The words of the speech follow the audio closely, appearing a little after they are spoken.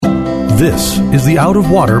This is the Out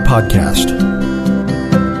of Water Podcast.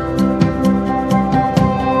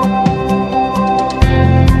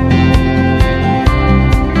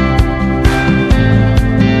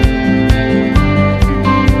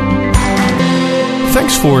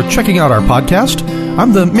 Thanks for checking out our podcast.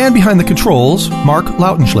 I'm the man behind the controls, Mark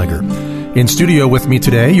Lautenschlager. In studio with me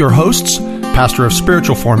today, your hosts, Pastor of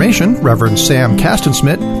Spiritual Formation, Reverend Sam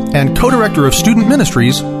Castensmith, and Co-Director of Student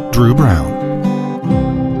Ministries, Drew Brown.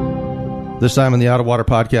 This time in the Out of Water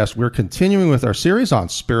Podcast, we're continuing with our series on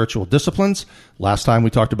spiritual disciplines. Last time we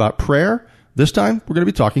talked about prayer. This time we're going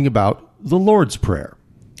to be talking about the Lord's Prayer.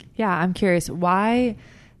 Yeah, I'm curious, why,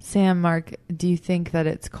 Sam, Mark, do you think that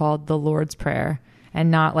it's called the Lord's Prayer and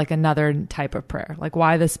not like another type of prayer? Like,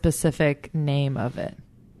 why the specific name of it?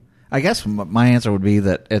 I guess my answer would be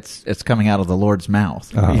that it's coming out of the Lord's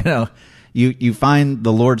mouth. Uh-huh. You know, you find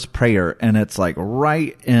the Lord's Prayer, and it's like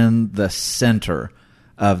right in the center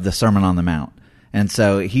of the Sermon on the Mount. And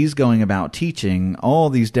so he's going about teaching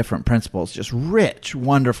all these different principles, just rich,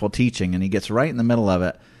 wonderful teaching, and he gets right in the middle of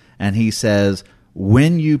it, and he says,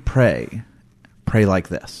 when you pray, pray like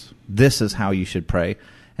this. This is how you should pray.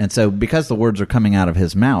 And so because the words are coming out of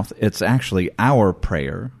his mouth, it's actually our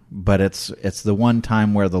prayer, but it's the one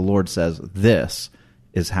time where the Lord says, this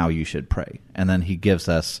is how you should pray. And then he gives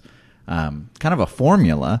us kind of a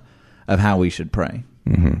formula of how we should pray.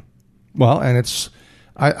 Mm-hmm. Well, and it's...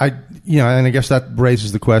 and I guess that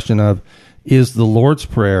raises the question of, is the Lord's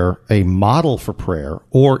Prayer a model for prayer,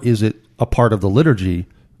 or is it a part of the liturgy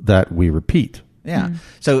that we repeat? Yeah. Mm-hmm.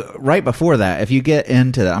 So right before that, if you get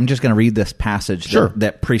into that, I'm just going to read this passage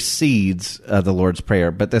that precedes the Lord's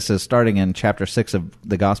Prayer, but this is starting in chapter 6 of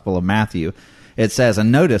the Gospel of Matthew. It says,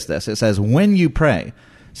 and notice this, it says, when you pray.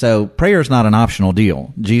 So prayer is not an optional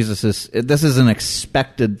deal. This is an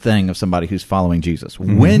expected thing of somebody who's following Jesus.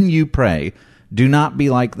 Mm-hmm. When you pray, do not be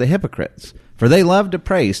like the hypocrites, for they love to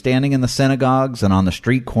pray, standing in the synagogues and on the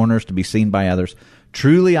street corners to be seen by others.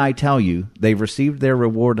 Truly, I tell you, they've received their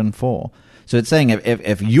reward in full. So it's saying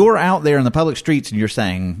if you're out there in the public streets and you're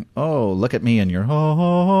saying, oh, look at me, and you're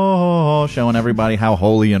showing everybody how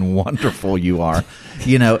holy and wonderful you are,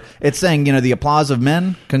 it's saying, the applause of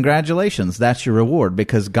men, congratulations, that's your reward,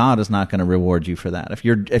 because God is not going to reward you for that.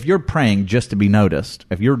 If you're praying just to be noticed,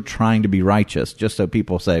 if you're trying to be righteous just so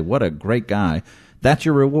people say, what a great guy, that's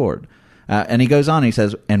your reward. And he goes on, he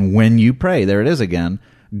says, and when you pray, there it is again,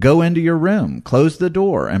 go into your room, close the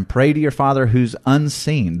door, and pray to your Father who's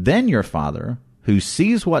unseen. Then your Father, who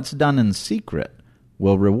sees what's done in secret,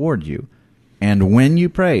 will reward you. And when you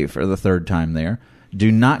pray for the third time there,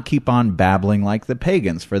 do not keep on babbling like the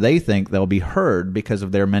pagans, for they think they'll be heard because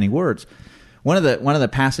of their many words. One of the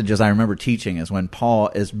passages I remember teaching is when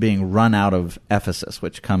Paul is being run out of Ephesus,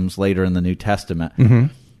 which comes later in the New Testament. Mm-hmm.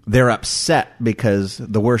 They're upset because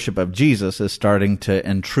the worship of Jesus is starting to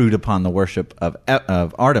intrude upon the worship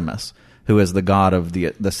of Artemis, who is the god of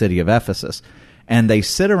the city of Ephesus. And they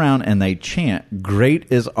sit around and they chant, "Great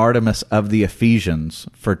is Artemis of the Ephesians,"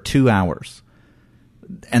 for 2 hours.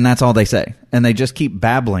 And that's all they say. And they just keep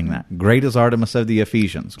babbling that. Great is Artemis of the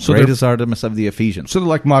Ephesians. So great is Artemis of the Ephesians. So they're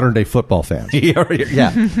like modern-day football fans. Yeah.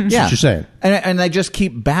 That's what you're saying. And they just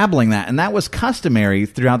keep babbling that. And that was customary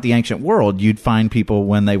throughout the ancient world. You'd find people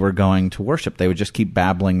when they were going to worship, they would just keep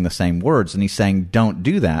babbling the same words. And he's saying, don't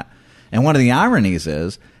do that. And one of the ironies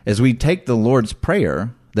is we take the Lord's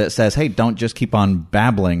Prayer that says, hey, don't just keep on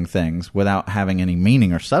babbling things without having any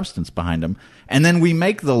meaning or substance behind them. And then we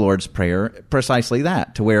make the Lord's Prayer precisely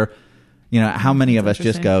that, to where, how many of us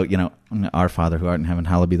just go, our Father who art in heaven,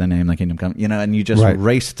 hallowed be thy name, thy kingdom come, and you just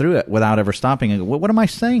race through it without ever stopping and go, what am I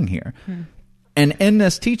saying here? And in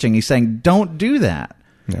this teaching, he's saying, don't do that.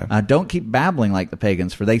 Yeah. Don't keep babbling like the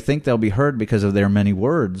pagans, for they think they'll be heard because of their many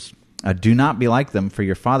words. Do not be like them, for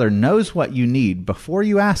your Father knows what you need before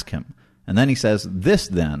you ask him. And then he says, this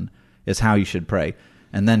then is how you should pray.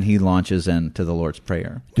 And then he launches into the Lord's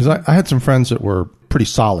Prayer. Because I had some friends that were pretty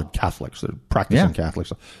solid Catholics, that practicing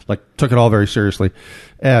Catholics, took it all very seriously.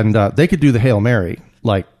 And they could do the Hail Mary,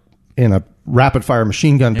 like in a rapid-fire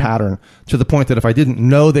machine gun pattern, to the point that if I didn't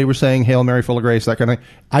know they were saying Hail Mary, full of grace, that kind of thing,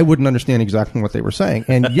 I wouldn't understand exactly what they were saying.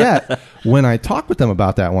 And yet, when I talked with them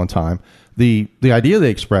about that one time, the idea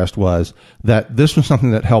they expressed was that this was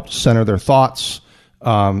something that helped center their thoughts.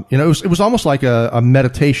 It was almost like a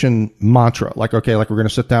meditation mantra, like we're going to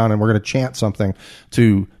sit down and we're going to chant something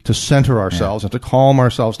to center ourselves and to calm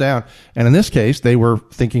ourselves down. And in this case, they were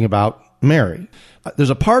thinking about Mary. There's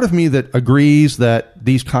a part of me that agrees that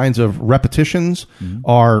these kinds of repetitions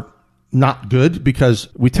are not good, because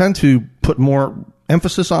we tend to put more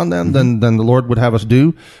emphasis on them than the Lord would have us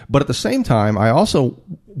do. But at the same time, I also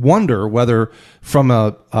wonder whether from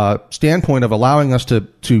a standpoint of allowing us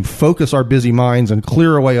to focus our busy minds and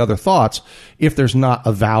clear away other thoughts, if there's not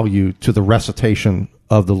a value to the recitation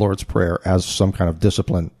of the Lord's Prayer as some kind of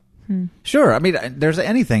discipline. Sure. I mean, there's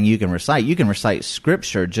anything you can recite. You can recite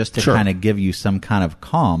Scripture just to kind of give you some kind of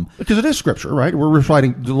calm. Because it is Scripture, right? We're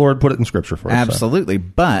reciting, the Lord put it in Scripture for us. Absolutely. So.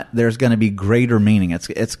 But there's going to be greater meaning.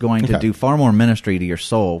 It's going to do far more ministry to your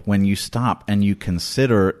soul when you stop and you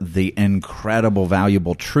consider the incredible,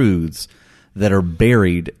 valuable truths that are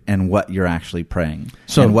buried in what you're actually praying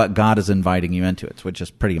and what God is inviting you into it, which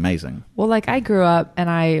is pretty amazing. Well, like I grew up and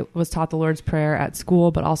I was taught the Lord's Prayer at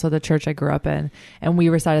school, but also the church I grew up in, and we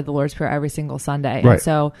recited the Lord's Prayer every single Sunday. Right. And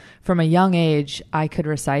so from a young age, I could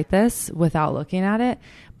recite this without looking at it,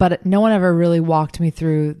 but no one ever really walked me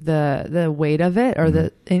through the weight of it,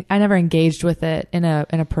 or I never engaged with it in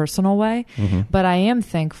a personal way. Mm-hmm. But I am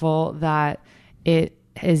thankful that it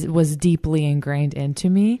was deeply ingrained into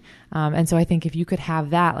me. And so I think if you could have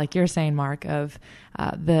that, like you're saying, Mark, of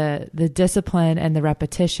the discipline and the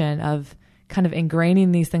repetition of kind of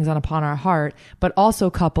ingraining these things upon our heart, but also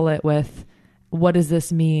couple it with, what does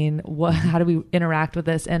this mean? How do we interact with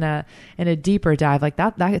this in a deeper dive like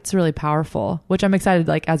that? It's really powerful, which I'm excited,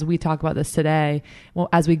 like, as we talk about this today, well,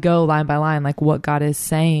 as we go line by line, like what God is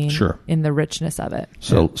saying in the richness of it.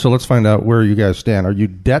 So let's find out where you guys stand. Are you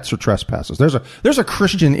debts or trespasses? There's a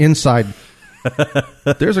Christian inside.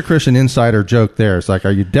 There's a Christian insider joke there. It's like,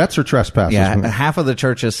 are you debts or trespasses? Yeah, half of the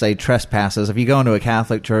churches say trespasses. If you go into a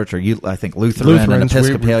Catholic church, or I think Lutheran and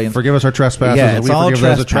Episcopalian, forgive us our trespasses. Yeah, it's we all forgive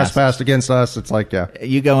those that trespassed against us. It's like,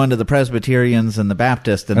 you go into the Presbyterians and the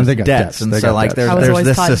Baptists, and they it's got debts. And so, like, there's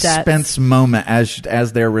this suspense moment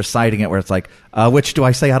as they're reciting it, where it's like, which do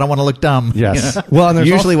I say? I don't want to look dumb. Yes. You know? Well, and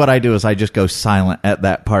usually what I do is I just go silent at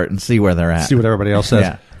that part and see where they're at. See what everybody else says.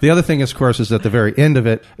 Yeah. The other thing, of course, is at the very end of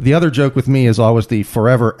it, the other joke with me is always the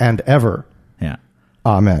forever and ever. Yeah.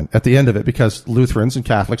 Amen. At the end of it, because Lutherans and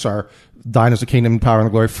Catholics are thine is the kingdom, power, and the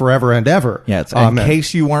glory forever and ever. Yeah. It's, in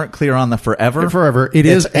case you weren't clear on the forever. It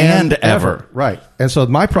is and ever. Right. And so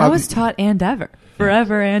my problem. I was taught and ever.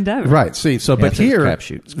 Forever and ever. Right. See, so, but here.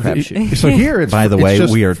 Crapshoot. So here it's. By the way,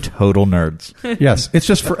 we are total nerds. Yes. It's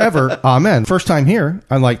just forever. Amen. First time here,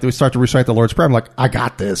 I'm like, we start to recite the Lord's Prayer. I'm like, I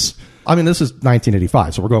got this. I mean, this is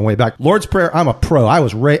 1985, so we're going way back. Lord's Prayer, I'm a pro. I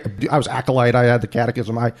was acolyte. I had the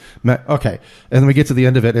catechism. Okay. And then we get to the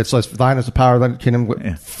end of it. It says, thine is the power, thine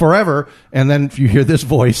kingdom, forever. And then you hear this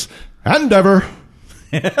voice, and ever.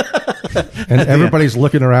 And everybody's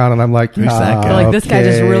looking around, and I'm like, this guy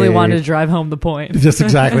just really wanted to drive home the point. Just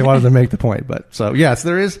exactly wanted to make the point. But so yes,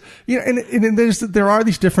 there is, and there are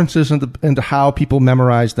these differences into how people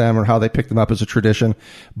memorize them or how they pick them up as a tradition.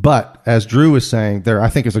 But as Drew was saying, there I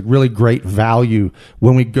think is a really great value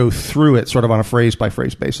when we go through it sort of on a phrase by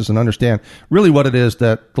phrase basis and understand really what it is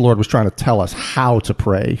that the Lord was trying to tell us how to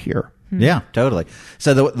pray here. Yeah, totally.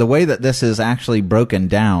 So the way that this is actually broken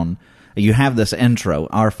down, you have this intro,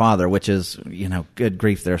 Our Father, which is, good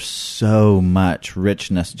grief, there's so much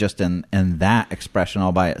richness just in that expression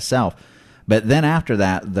all by itself. But then after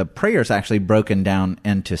that, the prayer is actually broken down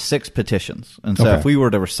into 6 petitions. And so if we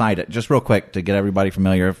were to recite it, just real quick to get everybody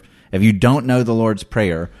familiar, if you don't know the Lord's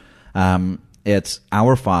Prayer, it's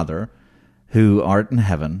Our Father, who art in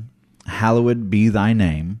heaven, hallowed be thy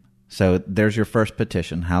name. So there's your first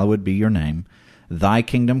petition, hallowed be your name. Thy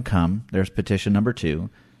kingdom come, there's petition number 2.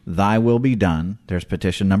 Thy will be done, there's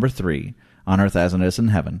petition number 3, on earth as it is in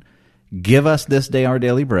heaven. Give us this day our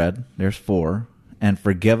daily bread, there's 4. And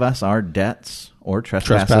forgive us our debts or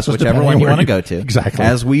trespasses, whichever one you want to go to. Exactly.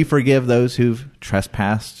 As we forgive those who've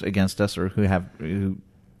trespassed against us or who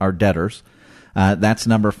are debtors. That's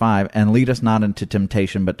number 5. And lead us not into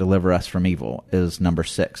temptation, but deliver us from evil is number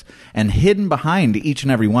 6. And hidden behind each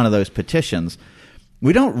and every one of those petitions,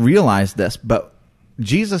 we don't realize this, but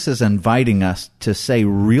Jesus is inviting us to say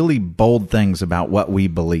really bold things about what we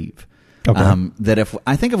believe. Okay. That if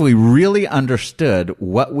we really understood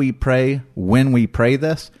what we pray when we pray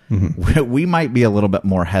this, we might be a little bit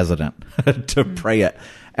more hesitant to pray it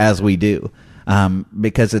as we do.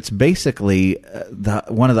 Because it's basically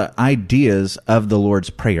one of the ideas of the Lord's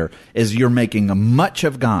Prayer is you're making much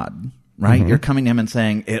of God, right? You're coming to Him and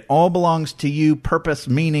saying, it all belongs to you, purpose,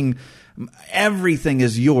 meaning, everything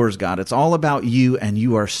is yours, God. It's all about you, and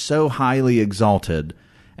you are so highly exalted.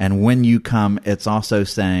 And when you come, it's also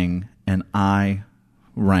saying, and I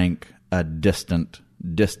rank a distant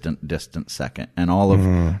second. And all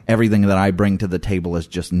of everything that I bring to the table is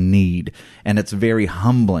just need. And it's very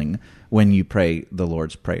humbling when you pray the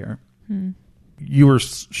Lord's Prayer. you were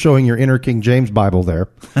showing your inner King James Bible there,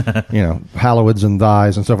 halloweds and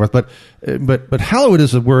thys and so forth. But hallowed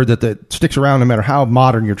is a word that sticks around no matter how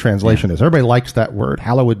modern your translation is. Everybody likes that word.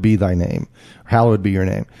 Hallowed be thy name. Hallowed be your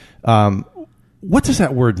name. What does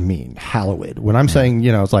that word mean? Hallowed. When I'm saying,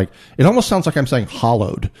 it's like, it almost sounds like I'm saying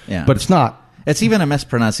hollowed, but it's not. It's even a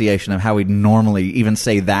mispronunciation of how we normally even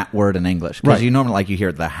say that word in English. Because you normally, you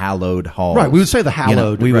hear the hallowed halls. Right, we would say the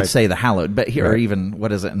hallowed. We would say the hallowed. But here, or even,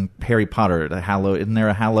 what is it in Harry Potter? The hallowed, isn't there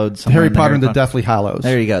a hallowed somewhere? Harry Potter and the Deathly Hallows.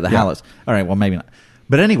 There you go, the Hallows. All right, well, maybe not.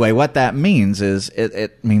 But anyway, what that means is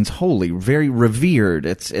it means holy, very revered.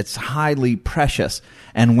 It's highly precious.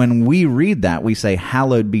 And when we read that, we say,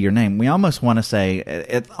 hallowed be your name. We almost want to say,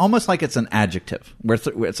 it's almost like it's an adjective.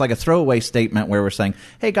 It's like a throwaway statement where we're saying,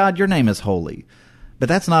 hey, God, your name is holy. But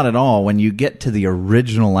that's not at all. When you get to the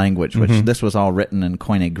original language, which this was all written in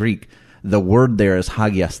Koine Greek, the word there is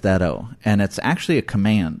hagiastheto, and it's actually a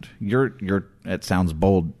command. It sounds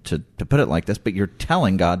bold to put it like this, but you're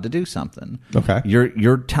telling God to do something. Okay.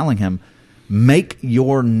 You're telling him, make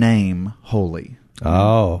your name holy.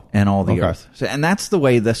 Oh. And all the earth. So, and that's the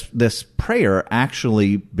way this prayer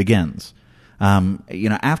actually begins.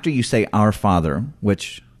 After you say Our Father,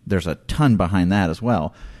 which there's a ton behind that as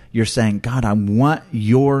well, you're saying, God, I want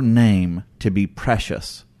your name to be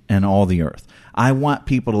precious in all the earth. I want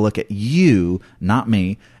people to look at you, not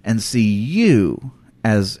me, and see you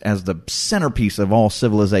as the centerpiece of all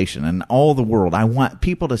civilization and all the world. I want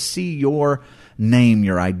people to see your name,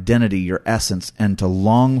 your identity, your essence, and to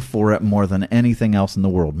long for it more than anything else in the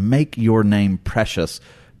world. Make your name precious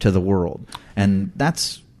to the world. And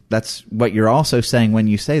that's what you're also saying when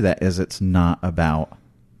you say that, is it's not about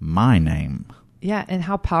my name. Yeah, and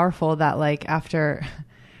how powerful that, after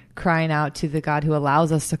crying out to the God who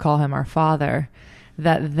allows us to call him our Father,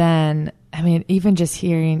 that then, even just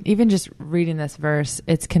reading this verse,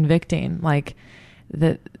 it's convicting.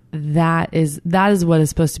 That is what is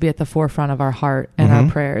supposed to be at the forefront of our heart and our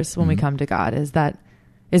prayers when we come to God,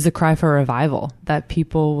 is a cry for revival, that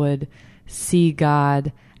people would see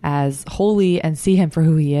God as holy and see him for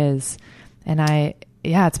who he is. And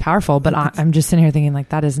it's powerful, but I'm just sitting here thinking,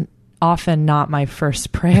 that isn't often not my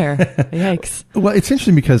first prayer. Yikes. Well, it's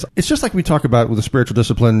interesting because it's just like we talk about with the spiritual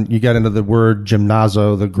discipline. You get into the word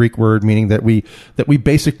gymnazo, the Greek word meaning that we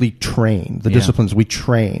basically train the disciplines. We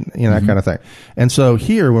train, that kind of thing. And so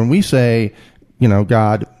here, when we say,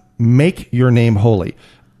 God, make your name holy,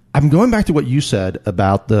 I'm going back to what you said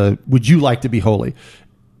about would you like to be holy?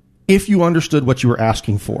 If you understood what you were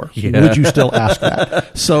asking for, would you still ask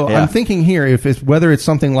that? So I'm thinking here, whether it's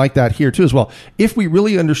something like that here too as well, if we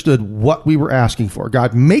really understood what we were asking for,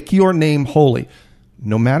 God, make your name holy,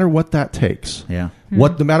 no matter what that takes. Yeah. No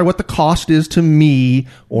matter what the cost is to me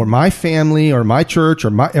or my family or my church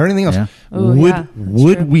or anything else,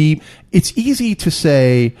 would we, it's easy to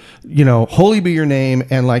say, holy be your name,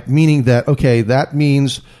 and meaning that, okay, that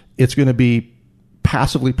means it's going to be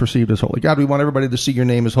passively perceived as holy. God, we want everybody to see your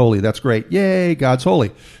name as holy. That's great. Yay, God's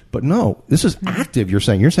holy. But no, this is active. You're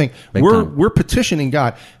saying we're petitioning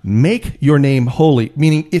God, make your name holy.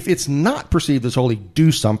 Meaning, if it's not perceived as holy,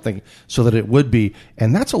 do something so that it would be.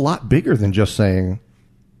 And that's a lot bigger than just saying,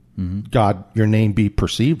 God, your name be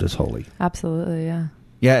perceived as holy. Absolutely, yeah.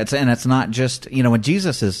 Yeah, it's not just, when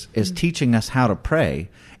Jesus is teaching us how to pray,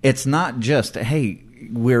 it's not just, hey,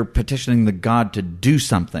 we're petitioning the God to do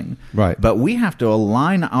something. Right. But we have to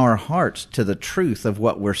align our hearts to the truth of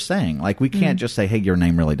what we're saying. We can't just say, hey, your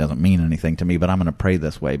name really doesn't mean anything to me, but I'm going to pray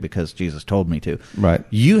this way because Jesus told me to. Right.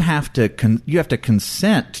 You have to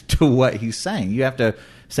consent to what he's saying. You have to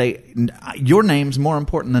say, your name's more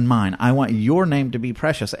important than mine. I want your name to be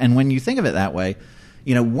precious. And when you think of it that way,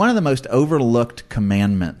 one of the most overlooked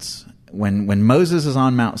commandments, when Moses is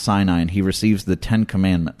on Mount Sinai and he receives the 10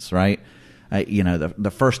 Commandments, right?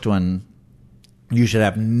 The first one, you should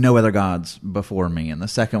have no other gods before me. And the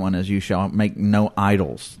second one is, you shall make no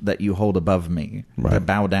idols that you hold above me to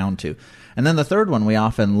bow down to. And then the third one we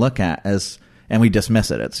often look at and we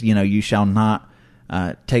dismiss it. It's, you shall not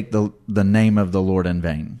take the name of the Lord in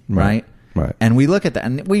vain, right? Right. And we look at that,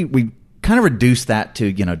 and we kind of reduce that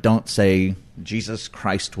to, don't say Jesus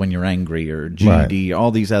Christ when you're angry, or GD,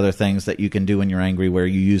 all these other things that you can do when you're angry where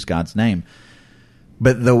you use God's name.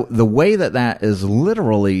 But the way that is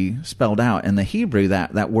literally spelled out in the Hebrew,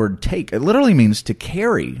 that word take, it literally means to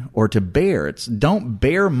carry or to bear. It's don't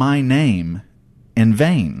bear my name in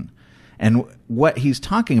vain. And what he's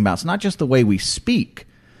talking about, it's not just the way we speak,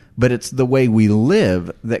 but it's the way we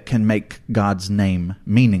live that can make God's name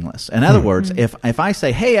meaningless. In other words, if I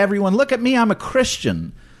say, hey, everyone, look at me, I'm a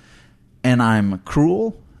Christian, and I'm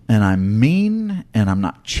cruel, and I'm mean, and I'm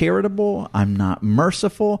not charitable, I'm not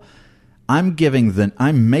merciful, I'm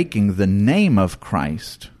making the name of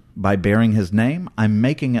Christ, by bearing his name, I'm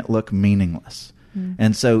making it look meaningless.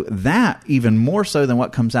 And so that, even more so than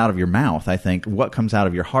what comes out of your mouth, I think, what comes out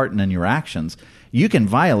of your heart and in your actions, you can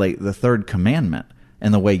violate the third commandment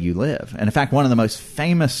in the way you live. And in fact, one of the most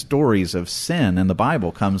famous stories of sin in the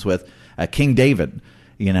Bible comes with King David,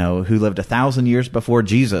 who lived 1,000 years before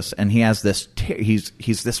Jesus, and he has this.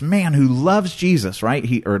 He's this man who loves Jesus,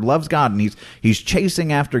 right? Or loves God, and he's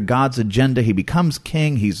chasing after God's agenda. He becomes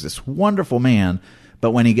king. He's this wonderful man,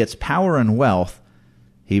 but when he gets power and wealth,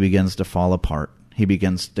 he begins to fall apart. He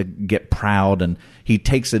begins to get proud, and he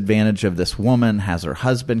takes advantage of this woman, has her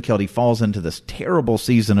husband killed. He falls into this terrible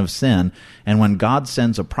season of sin. And when God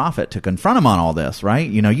sends a prophet to confront him on all this, right?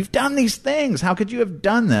 You've done these things. How could you have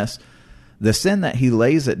done this? The sin that he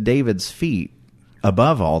lays at David's feet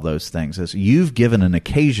above all those things is you've given an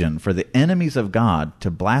occasion for the enemies of God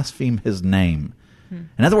to blaspheme his name.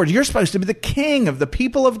 In other words, you're supposed to be the king of the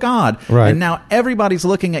people of God. Right. And now everybody's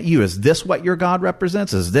looking at you. Is this what your God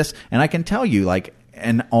represents? Is this? And I can tell you, like,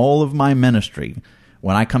 in all of my ministry,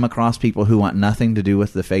 when I come across people who want nothing to do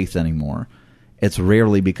with the faith anymore, it's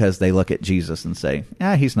rarely because they look at Jesus and say,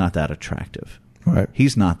 he's not that attractive. Right.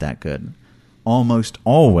 He's not that good. Almost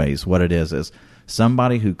always what it is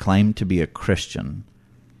somebody who claimed to be a Christian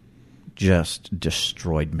just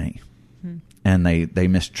destroyed me. And they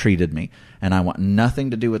mistreated me. And I want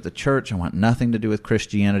nothing to do with the church. I want nothing to do with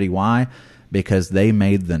Christianity. Why? Because they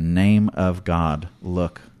made the name of God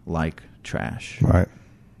look like trash. Right.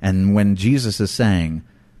 And when Jesus is saying,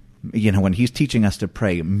 when he's teaching us to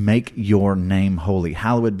pray, make your name holy,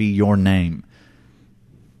 hallowed be your name,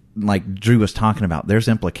 like Drew was talking about, there's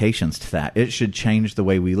implications to that. It should change the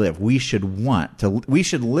way we live. We should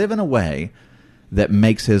live in a way that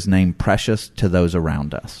makes his name precious to those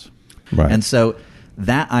around us. Right. And so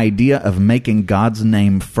that idea of making God's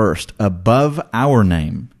name first above our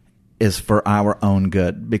name is for our own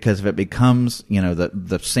good. Because if it becomes,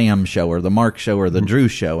 the Sam show or the Mark show or the Drew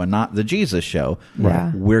show and not the Jesus show,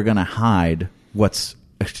 we're going to hide what's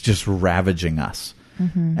just ravaging us.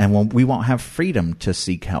 And we won't have freedom to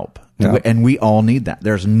seek help. Yeah. And we all need that.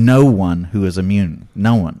 There's no one who is immune.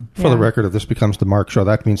 No one. For the record, if this becomes the Mark show,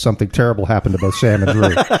 that means something terrible happened to both Sam and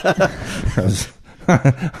Drew.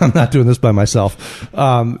 I'm not doing this by myself.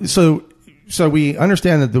 So we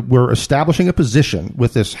understand that we're establishing a position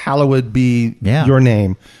with this hallowed be your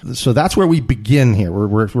name. So that's where we begin here.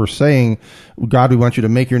 We're saying, God, we want you to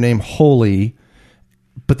make your name holy.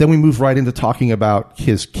 But then we move right into talking about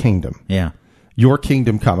his kingdom. Yeah. Your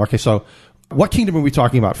kingdom come. Okay, so what kingdom are we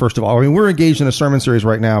talking about, first of all? I mean, we're engaged in a sermon series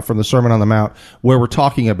right now from the Sermon on the Mount where we're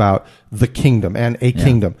talking about the kingdom and a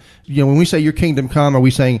kingdom. When we say your kingdom come, are we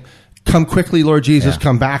saying, come quickly, Lord Jesus,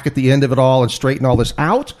 come back at the end of it all and straighten all this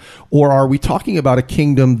out? Or are we talking about a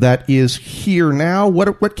kingdom that is here now?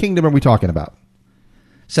 What kingdom are we talking about?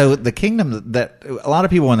 So the kingdom that a lot of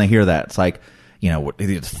people, when they hear that, it's like,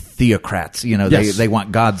 theocrats, they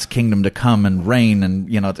want God's kingdom to come and reign. And,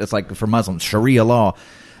 it's like for Muslims, Sharia law.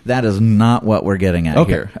 That is not what we're getting at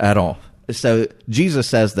here at all. So Jesus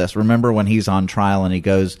says this. Remember when he's on trial and he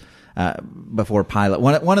goes before Pilate.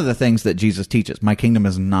 One of the things that Jesus teaches, my kingdom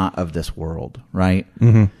is not of this world, right?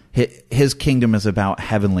 Mm-hmm. His kingdom is about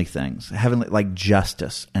heavenly things, heavenly, like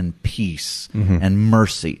justice and peace and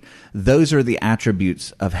mercy. Those are the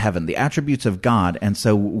attributes of heaven, the attributes of God. And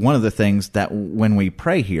so one of the things that when we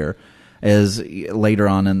pray here is later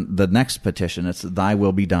on in the next petition, it's thy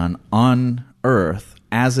will be done on earth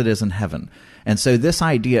as it is in heaven. And so this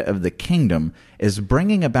idea of the kingdom is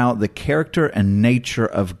bringing about the character and nature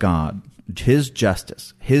of God, his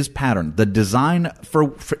justice, his pattern, the design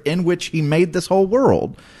for in which he made this whole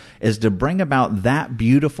world is to bring about that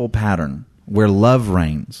beautiful pattern where love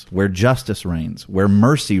reigns, where justice reigns, where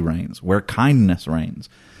mercy reigns, where kindness reigns,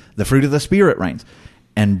 the fruit of the Spirit reigns,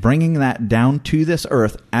 and bringing that down to this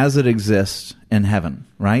earth as it exists in heaven,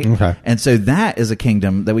 right? Okay. And so that is a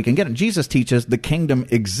kingdom that we can get. And Jesus teaches the kingdom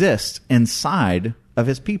exists inside of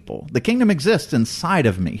his people. The kingdom exists inside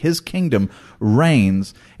of me. His kingdom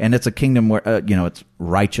reigns, and it's a kingdom where, it's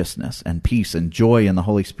righteousness and peace and joy in the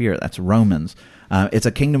Holy Spirit. That's Romans. It's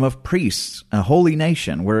a kingdom of priests, a holy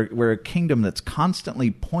nation. We're a kingdom that's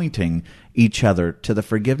constantly pointing each other to the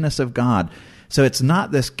forgiveness of God. So it's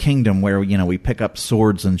not this kingdom where, we pick up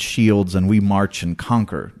swords and shields and we march and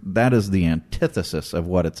conquer. That is the antithesis of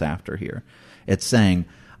what it's after here. It's saying,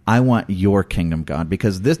 I want your kingdom, God,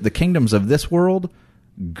 because the kingdoms of this world,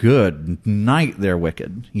 good night, they're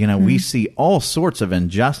wicked. We see all sorts of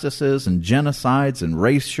injustices and genocides and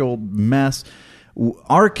racial mess.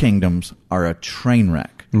 Our kingdoms are a train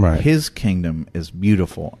wreck. Right. His kingdom is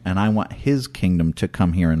beautiful, and I want his kingdom to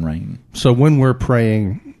come here and reign. So when we're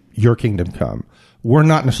praying, your kingdom come, we're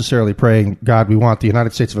not necessarily praying, God, we want the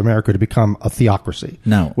United States of America to become a theocracy.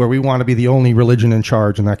 No. Where we want to be the only religion in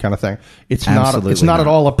charge and that kind of thing. It's not at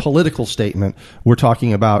all a political statement. We're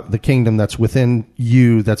talking about the kingdom that's within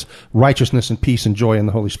you, that's righteousness and peace and joy in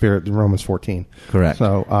the Holy Spirit in Romans 14. Correct.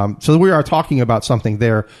 So, so we are talking about something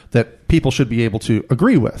there that people should be able to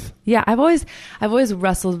agree with. Yeah, I've always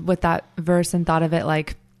wrestled with that verse and thought of it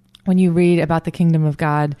like when you read about the kingdom of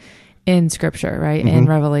God in Scripture, right? In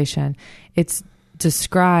Revelation, it's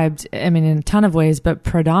described, I mean, in a ton of ways, but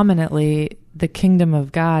predominantly the kingdom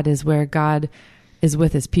of God is where God is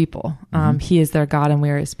with his people. He is their God and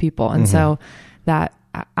we are his people. And so that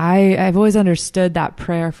I've always understood that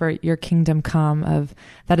prayer for your kingdom come, of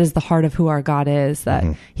that is the heart of who our God is, that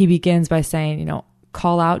he begins by saying, you know,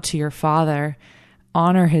 call out to your Father,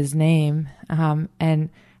 honor his name, and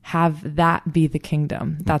have that be the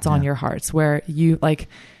kingdom that's on your hearts, where you like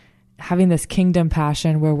having this kingdom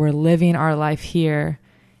passion where we're living our life here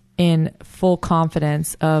in full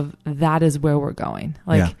confidence of that is where we're going.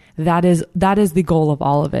 Like that is the goal of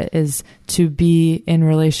all of it, is to be in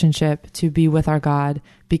relationship, to be with our God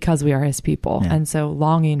because we are his people. And so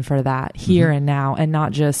longing for that here and now, and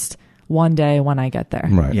not just one day when I get there.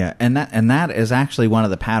 Right. Yeah. And that is actually one of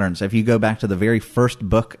the patterns. If you go back to the very first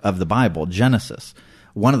book of the Bible, Genesis,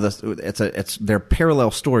 one of the they're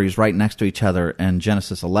parallel stories right next to each other in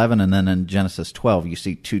Genesis 11, and then in Genesis 12 you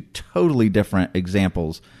see two totally different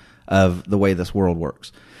examples of the way this world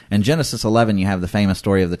works. In Genesis 11 you have the famous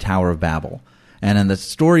story of the Tower of Babel, and in the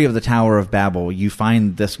story of the Tower of Babel you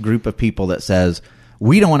find this group of people that says,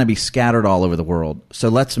 we don't want to be scattered all over the world, so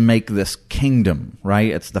let's make this kingdom,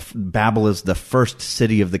 right? Babel is the first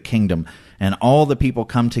city of the kingdom. And all the people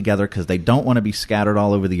come together because they don't want to be scattered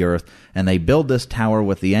all over the earth. And they build this tower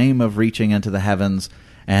with the aim of reaching into the heavens.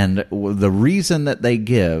 And the reason that they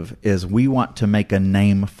give is we want to make a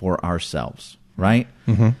name for ourselves, right?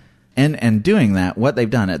 And doing that, what they've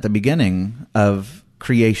done at the beginning of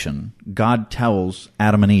creation, God tells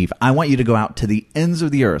Adam and Eve, I want you to go out to the ends of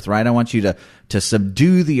the earth, right? I want you to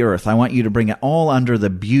subdue the earth. I want you to bring it all under the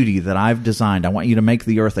beauty that I've designed. I want you to make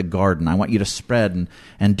the earth a garden. I want you to spread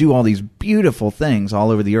and do all these beautiful things all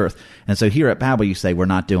over the earth. And so here at Babel, you say, we're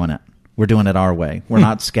not doing it. We're doing it our way. We're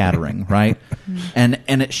not scattering, right? And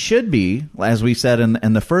it should be, as we said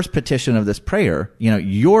in the first petition of this prayer, you know,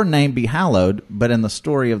 your name be hallowed. But in the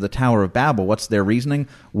story of the Tower of Babel, what's their reasoning?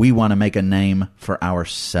 We want to make a name for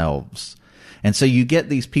ourselves. And so you get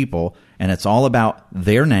these people, and it's all about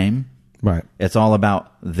their name. Right. It's all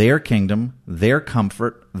about their kingdom, their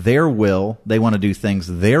comfort, their will. They want to do things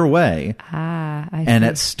their way. I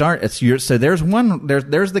see. So there's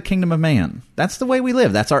the kingdom of man. That's the way we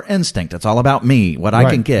live. That's our instinct. It's all about me, what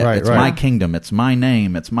I can get. It's my kingdom. It's my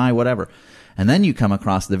name. It's my whatever. And then you come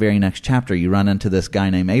across the very next chapter. You run into this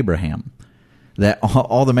guy named Abraham. That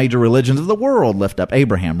all the major religions of the world lift up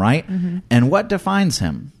Abraham, right? And what defines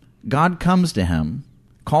him? God comes to him,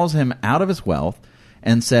 calls him out of his wealth,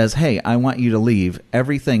 and says, hey, I want you to leave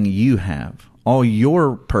everything you have, all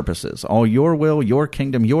your purposes, all your will, your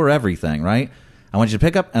kingdom, your everything, right? I want you to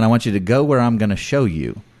pick up and I want you to go where I'm going to show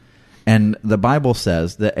you. And the Bible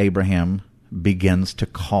says that Abraham begins to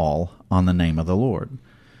call on the name of the Lord.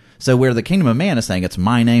 So where the kingdom of man is saying, it's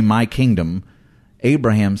my name, my kingdom,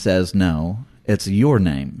 Abraham says, no, it's your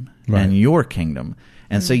name and your kingdom.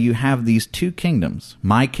 And so you have these two kingdoms,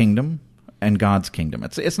 my kingdom and God's kingdom.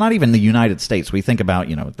 It's not even the United States. We think about,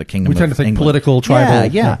 the kingdom of England. We tend to think political,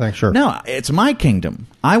 tribal. Yeah. Sure. No, it's my kingdom.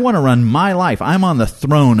 I want to run my life. I'm on the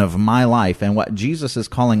throne of my life. And what Jesus is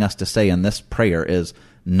calling us to say in this prayer is,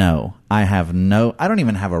 no, I don't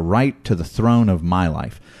even have a right to the throne of my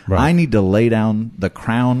life. Right. I need to lay down the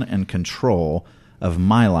crown and control of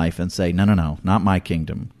my life and say, no, not my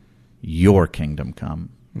kingdom. Your kingdom come.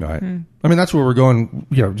 Right. I mean, that's where we're going,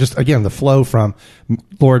 just again, the flow from,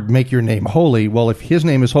 Lord, make your name holy. Well, if his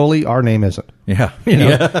name is holy, our name isn't. Yeah.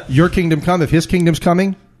 Your kingdom come. If his kingdom's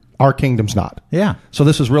coming, our kingdom's not. Yeah. So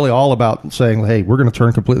this is really all about saying, hey, we're going to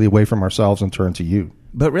turn completely away from ourselves and turn to you.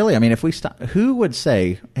 But really, I mean, if we stop, who would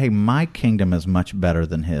say, hey, my kingdom is much better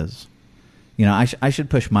than his? I should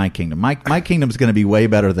push my kingdom. My kingdom's going to be way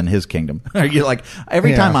better than his kingdom. You're like,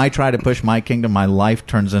 every time I try to push my kingdom, my life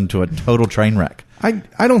turns into a total train wreck.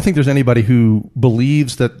 I don't think there's anybody who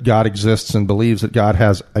believes that God exists and believes that God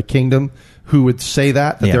has a kingdom who would say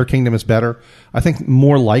that their kingdom is better. I think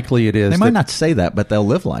more likely it is. They might not say that, but they'll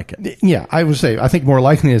live like it. Yeah, I would say, I think more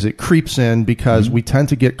likely is it creeps in because we tend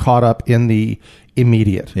to get caught up in the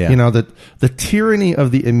immediate. Yeah. You know, the tyranny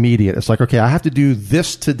of the immediate. It's like, okay, I have to do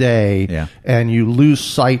this today, and you lose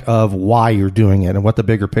sight of why you're doing it and what the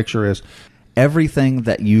bigger picture is. Everything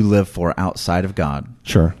that you live for outside of God,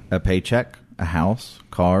 sure, a paycheck, a house,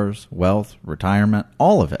 cars, wealth, retirement,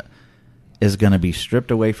 all of it is going to be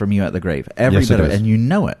stripped away from you at the grave. Every bit of it, and you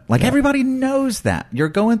know it. Like everybody knows that. You're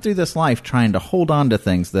going through this life trying to hold on to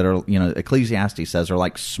things that are, Ecclesiastes says are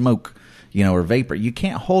like smoke, or vapor. You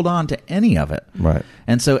can't hold on to any of it. Right.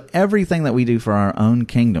 And so everything that we do for our own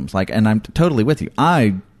kingdoms, and I'm totally with you.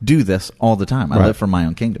 I do this all the time. I live for my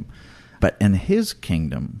own kingdom. But in his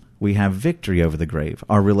kingdom, we have victory over the grave.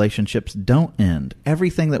 Our relationships don't end.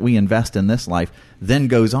 Everything that we invest in this life then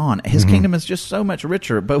goes on. His kingdom is just so much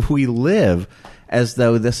richer, but we live as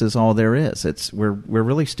though this is all there is. We're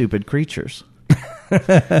really stupid creatures.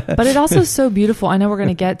 But it also is so beautiful. I know we're going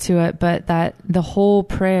to get to it, but that the whole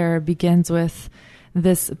prayer begins with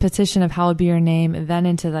this petition of hallowed be your name, then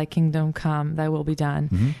into thy kingdom come, thy will be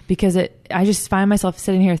done. Because I just find myself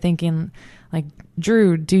sitting here thinking, like,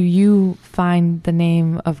 Drew, do you find the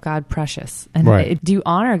name of God precious? And do you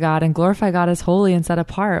honor God and glorify God as holy and set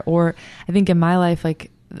apart? Or I think in my life,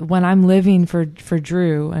 like when I'm living for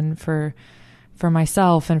Drew and for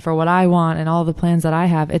myself and for what I want and all the plans that I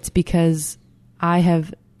have, it's because I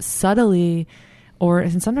have subtly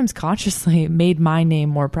and sometimes consciously made my name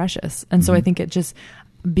more precious. And so I think it just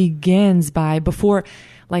begins by, before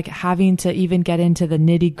like having to even get into the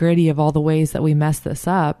nitty gritty of all the ways that we mess this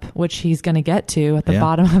up, which he's going to get to at the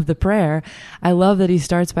bottom of the prayer. I love that he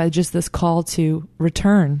starts by just this call to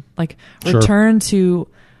return, return to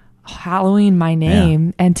hallowing my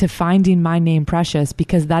name and to finding my name precious,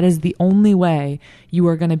 because that is the only way you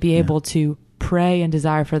are going to be able to pray and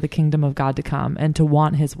desire for the kingdom of God to come and to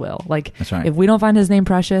want his will. That's right. If we don't find his name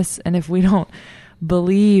precious, and if we don't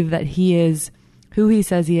believe that he is who he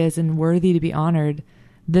says he is and worthy to be honored,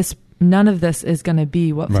 none of this is going to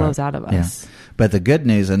be what flows out of us. But the good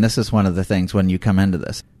news, and this is one of the things when you come into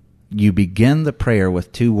this, you begin the prayer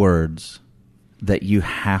with two words that you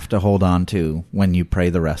have to hold on to when you pray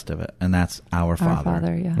the rest of it, and that's our Father. Our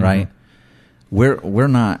Father, right? We're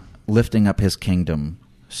not lifting up his kingdom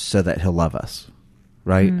so that he'll love us,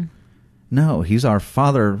 right? No, he's our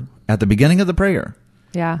Father at the beginning of the prayer.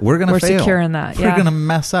 Yeah, we're going to fail. We're secure in that. We're going to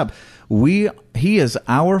mess up. He is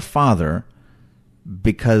our Father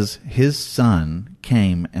because his Son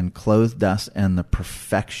came and clothed us in the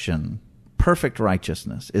perfect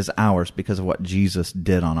righteousness is ours because of what Jesus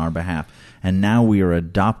did on our behalf. And now we are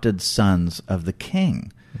adopted sons of the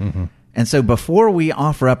King. And so before we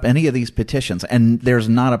offer up any of these petitions, and there's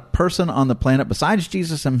not a person on the planet besides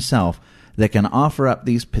Jesus himself that can offer up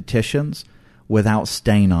these petitions without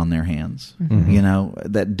stain on their hands,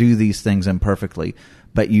 that do these things imperfectly.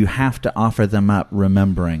 But you have to offer them up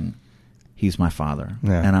remembering he's my Father,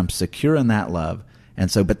 and I'm secure in that love. And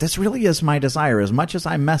so, but this really is my desire. As much as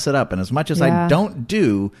I mess it up and as much as I don't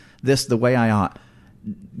do this the way I ought,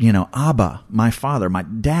 Abba, my Father, my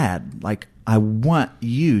Dad, I want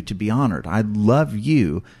you to be honored. I love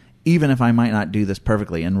you, even if I might not do this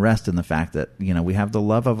perfectly, and rest in the fact that, we have the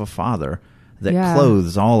love of a Father that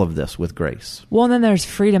clothes all of this with grace. Well, and then there's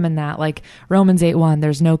freedom in that. Like Romans 8:1,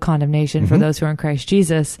 there's no condemnation for those who are in Christ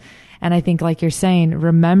Jesus. And I think, like you're saying,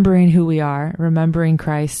 remembering who we are, remembering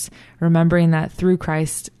Christ, remembering that through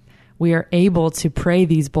Christ, we are able to pray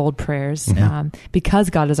these bold prayers because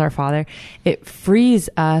God is our Father. It frees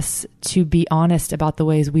us to be honest about the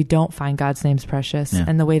ways we don't find God's names precious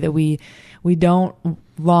and the way that we don't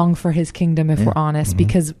long for his kingdom if we're honest,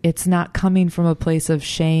 because it's not coming from a place of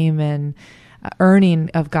shame and earning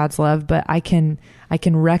of God's love, but I can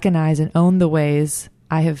recognize and own the ways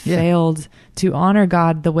I have failed to honor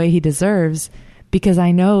God the way he deserves, because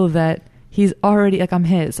I know that he's already, I'm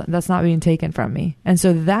his. That's not being taken from me. And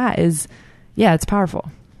so that is, it's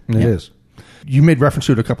powerful. It is. You made reference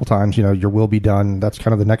to it a couple times, your will be done. That's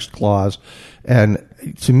kind of the next clause. And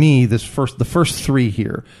to me, the first three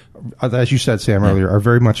here, as you said, Sam, earlier, are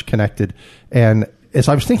very much connected. And as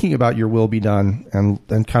I was thinking about your will be done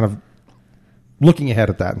and kind of looking ahead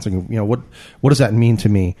at that and thinking, what does that mean to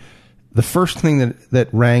me? The first thing that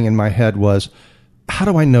rang in my head was, how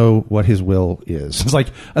do I know what his will is? It's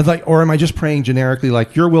like, or am I just praying generically,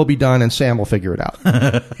 like, your will be done and Sam will figure it out?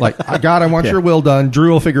 God, I want your will done.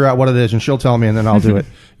 Drew will figure out what it is and she'll tell me and then I'll do it.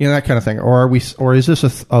 That kind of thing. Or is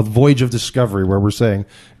this a voyage of discovery where we're saying,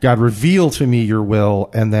 God, reveal to me your will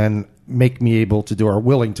and then make me able to do or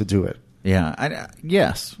willing to do it? Yeah.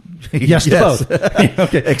 Yes. Yes, to both.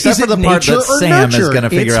 Okay. Except Is for the it part nature that or Sam nurture? is going to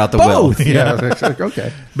figure It's out the both. will. Yeah. It's like,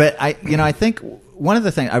 okay. But I think one of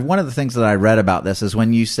the things that I read about this is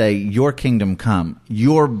when you say your kingdom come,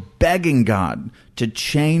 you're begging God to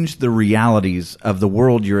change the realities of the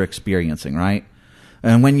world you're experiencing, right?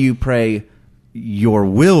 And when you pray, your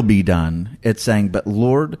will be done, it's saying, but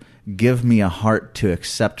Lord, give me a heart to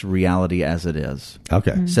accept reality as it is.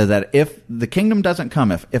 Okay. So that if the kingdom doesn't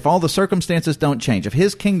come, if all the circumstances don't change, if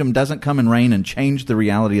his kingdom doesn't come and reign and change the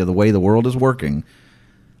reality of the way the world is working,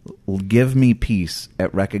 give me peace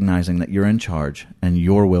at recognizing that you're in charge and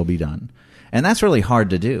your will be done. And that's really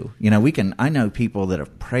hard to do. I know people that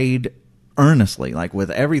have prayed earnestly, like with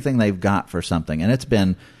everything they've got for something, and it's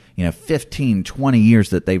been 15, 20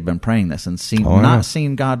 years that they've been praying this and not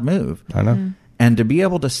seen God move. I know. And to be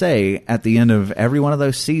able to say at the end of every one of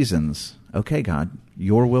those seasons, okay, God,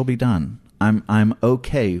 your will be done. I'm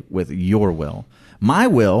okay with your will. My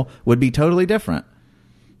will would be totally different,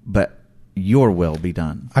 but your will be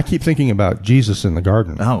done. I keep thinking about Jesus in the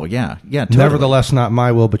garden. Oh, yeah. Yeah, totally. Nevertheless, not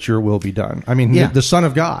my will, but your will be done. I mean, the Son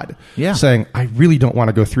of God saying, I really don't want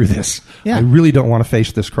to go through this. Yeah. I really don't want to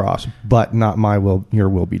face this cross, but not my will, your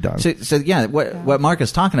will be done. What Mark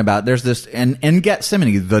is talking about, there's this, in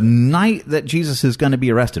Gethsemane, the night that Jesus is going to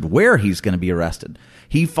be arrested, where he's going to be arrested,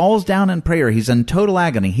 he falls down in prayer. He's in total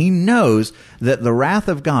agony. He knows that the wrath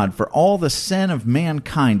of God for all the sin of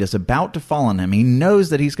mankind is about to fall on him. He knows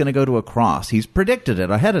that he's going to go to a cross. He's predicted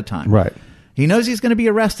it ahead of time. Right. He knows he's going to be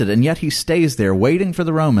arrested, and yet he stays there waiting for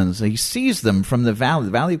the Romans. He sees them from the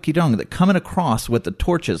valley of Kidron that coming across with the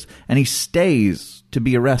torches, and he stays to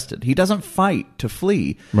be arrested. He doesn't fight to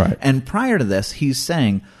flee. Right. And prior to this, he's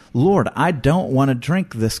saying, Lord, I don't want to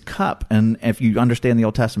drink this cup. And if you understand the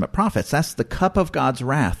Old Testament prophets, that's the cup of God's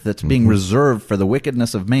wrath that's being reserved for the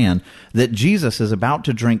wickedness of man that Jesus is about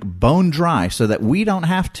to drink bone dry so that we don't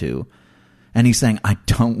have to. And he's saying, I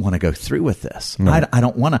don't want to go through with this. No. I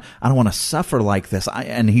don't want to suffer like this.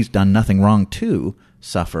 And he's done nothing wrong to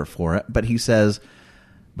suffer for it. But he says,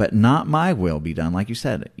 but not my will be done. Like you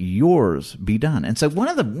said, yours be done. And so one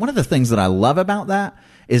of the things that I love about that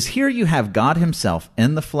is here you have God himself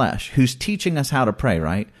in the flesh who's teaching us how to pray,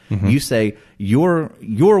 right? Mm-hmm. You say, your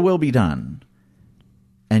will be done.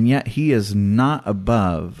 And yet he is not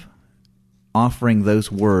above offering those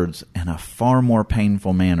words in a far more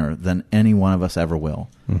painful manner than any one of us ever will.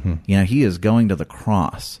 Mm-hmm. He is going to the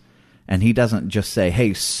cross, and he doesn't just say,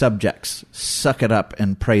 hey, subjects, suck it up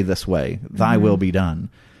and pray this way. Thy will be done.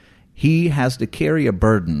 He has to carry a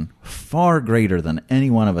burden far greater than any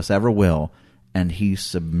one of us ever will, and he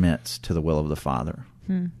submits to the will of the Father.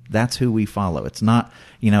 That's who we follow. It's not,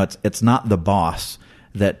 it's not the boss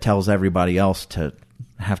that tells everybody else to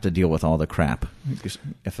have to deal with all the crap,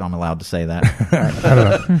 if I'm allowed to say that. I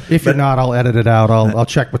don't know. If you're not, I'll edit it out. I'll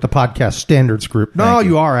check with the podcast standards group. No,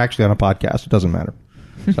 you are actually on a podcast. It doesn't matter.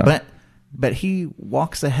 So. But he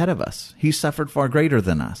walks ahead of us. He suffered far greater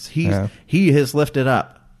than us. He has lifted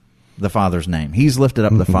up the Father's name. He's lifted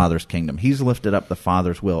up the Father's kingdom. He's lifted up the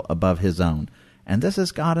Father's will above his own. And this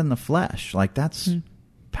is God in the flesh. Like, that's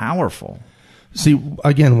powerful. See,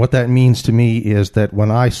 again, what that means to me is that when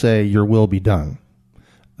I say your will be done,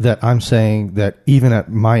 that I'm saying that even at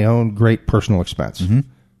my own great personal expense,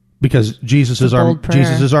 because Jesus is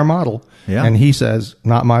our model, and he says,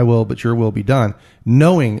 not my will, but your will be done,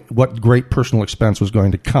 knowing what great personal expense was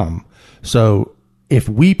going to come. So if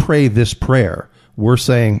we pray this prayer, we're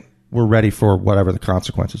saying we're ready for whatever the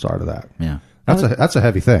consequences are to that. Yeah. That's a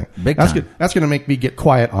heavy thing. Big time. That's going to make me get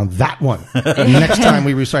quiet on that one. Next time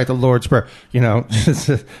we recite the Lord's Prayer,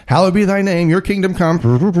 hallowed be thy name, your kingdom come,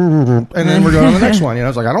 and then we're going on the next one.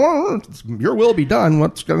 It's like, I don't want your will be done.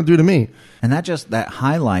 What's going to do to me? And that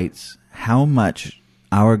highlights how much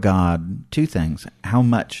our God, two things, how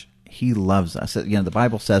much he loves us. The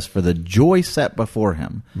Bible says for the joy set before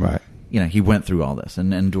him, right? He went through all this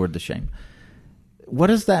and endured the shame. What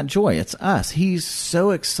is that joy? It's us. He's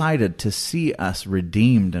so excited to see us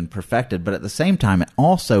redeemed and perfected, but at the same time, it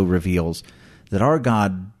also reveals that our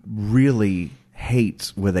God really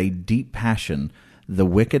hates with a deep passion the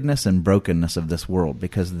wickedness and brokenness of this world,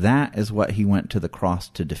 because that is what he went to the cross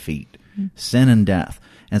to defeat, sin and death.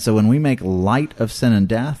 And so when we make light of sin and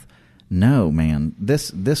death, no, man,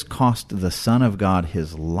 this cost the Son of God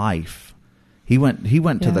his life. He went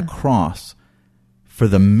to the cross for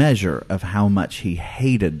the measure of how much he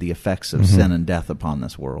hated the effects of sin and death upon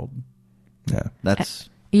this world. Yeah. That's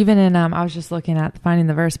even in, I was just looking at finding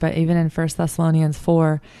the verse, but even in 1 Thessalonians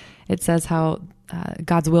 4, it says how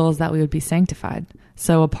God's will is that we would be sanctified.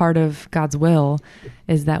 So a part of God's will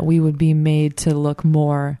is that we would be made to look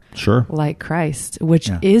more like Christ, which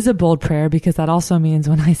is a bold prayer, because that also means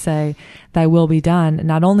when I say thy will be done,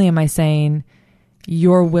 not only am I saying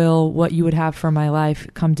your will, what you would have for my life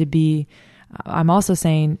come to be, I'm also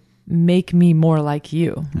saying make me more like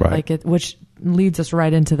you, which leads us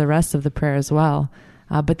right into the rest of the prayer as well.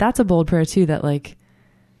 But that's a bold prayer too, that like,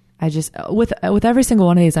 I just, with every single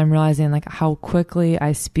one of these, I'm realizing like how quickly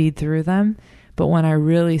I speed through them. But when I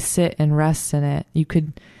really sit and rest in it, you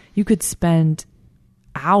could spend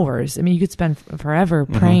hours. I mean, you could spend forever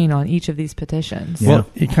praying on each of these petitions. Well,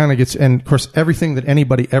 it kind of gets, and of course, everything that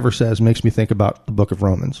anybody ever says makes me think about the book of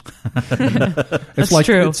Romans. It's like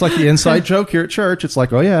true. It's like the inside joke here at church. It's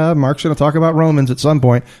like, oh yeah, Mark's going to talk about Romans at some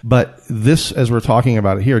point. But this, as we're talking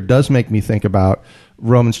about it here, does make me think about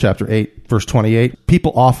Romans chapter 8, verse 28.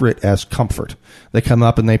 People offer it as comfort. They come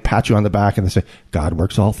up and they pat you on the back and they say, God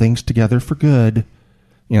works all things together for good.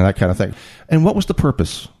 You know, that kind of thing. And what was the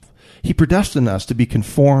purpose? He predestined us to be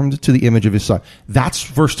conformed to the image of his son. That's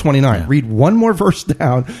verse 29. Yeah. Read one more verse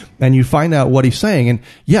down and you find out what he's saying. And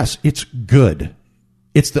yes, it's good.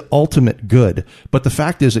 It's the ultimate good. But the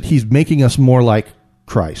fact is that he's making us more like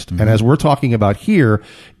Christ. Mm-hmm. And as we're talking about here,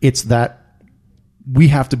 it's that we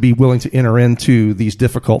have to be willing to enter into these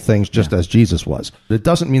difficult things just as Jesus was. It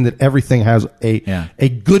doesn't mean that everything has a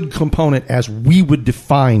good component as we would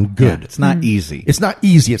define good. Yeah, it's not easy. It's not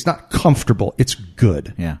easy. It's not comfortable. It's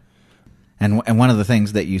good. Yeah. And one of the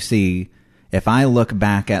things that you see, if I look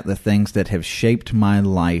back at the things that have shaped my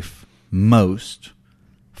life most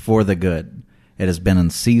for the good, it has been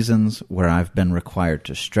in seasons where I've been required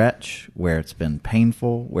to stretch, where it's been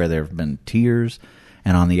painful, where there have been tears.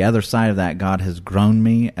 And on the other side of that, God has grown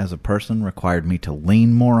me as a person, required me to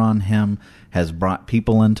lean more on him, has brought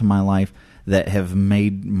people into my life that have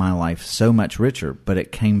made my life so much richer, but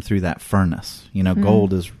it came through that furnace. You know,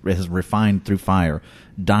 gold is refined through fire.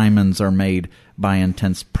 Diamonds are made by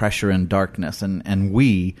intense pressure and darkness, and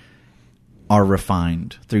we are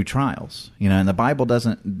refined through trials. You know, and the Bible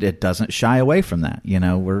doesn't shy away from that. You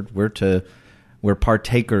know, we're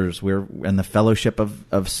partakers. We're in the fellowship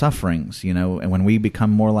of sufferings, you know, and when we become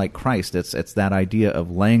more like Christ, it's that idea of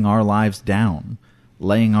laying our lives down,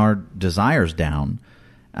 laying our desires down,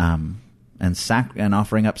 and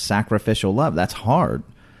offering up sacrificial love. That's hard,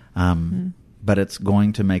 but it's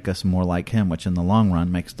going to make us more like him, which in the long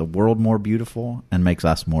run makes the world more beautiful and makes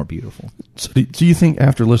us more beautiful. So do you think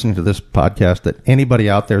after listening to this podcast that anybody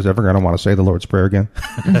out there is ever going to want to say the Lord's Prayer again?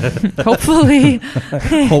 Hopefully.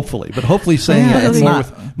 But hopefully saying it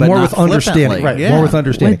more with understanding. Right, more with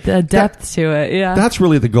understanding. With the depth to it, yeah. That's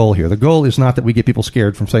really the goal here. The goal is not that we get people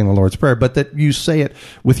scared from saying the Lord's Prayer, but that you say it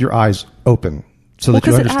with your eyes open. So that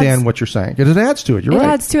you understand what you're saying. Because it adds to it. You're right. It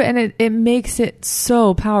adds to it, and it makes it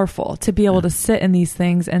so powerful to be able to sit in these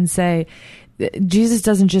things and say, Jesus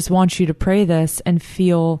doesn't just want you to pray this and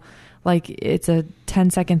feel like it's a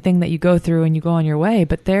 10-second thing that you go through and you go on your way,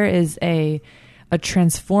 but there is a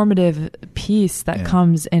transformative piece that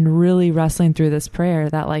comes in really wrestling through this prayer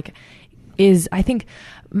that like is, I think,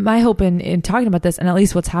 my hope in talking about this, and at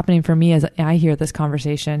least what's happening for me as I hear this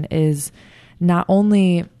conversation, is not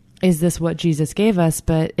only is this what Jesus gave us,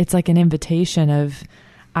 but it's like an invitation of,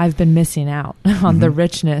 I've been missing out on the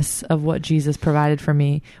richness of what Jesus provided for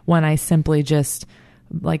me when I simply just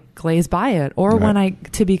like glaze by it. Or when I,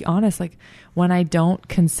 to be honest, like when I don't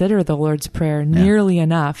consider the Lord's Prayer nearly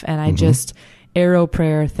enough and I just arrow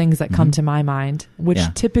prayer things that come to my mind, which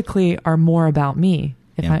typically are more about me.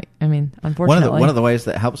 I mean, unfortunately. One of the ways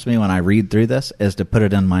that helps me when I read through this is to put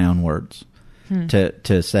it in my own words.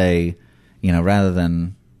 To say, you know, rather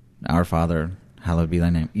than Our Father, hallowed be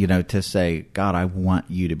thy name, you know, to say, God, I want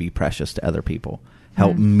you to be precious to other people.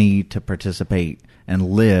 Help me to participate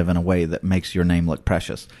and live in a way that makes your name look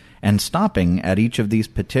precious. And stopping at each of these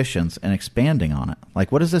petitions and expanding on it.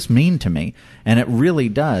 Like, what does this mean to me? And it really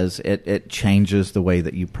does. It changes the way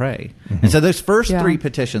that you pray. And so those first three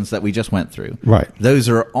petitions that we just went through, those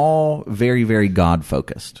are all very, very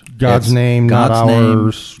God-focused. God's name, not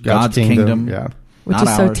ours. God's kingdom. Yeah. Which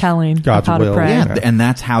is so telling of how to pray. Yeah, and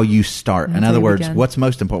that's how you start. In other words, what's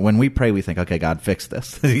most important? When we pray, we think, okay, God, fix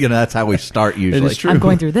this. You know, that's how we start usually. It is true. I'm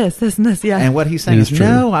going through this, and this, And what he's saying is,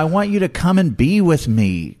 no, I want you to come and be with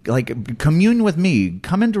me. Like, commune with me.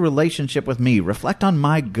 Come into relationship with me. Reflect on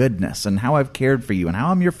my goodness and how I've cared for you and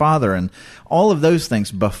how I'm your father and all of those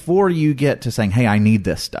things before you get to saying, hey, I need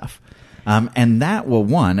this stuff. And that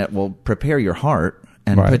it will prepare your heart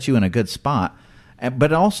and put you in a good spot.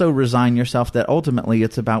 But also resign yourself that ultimately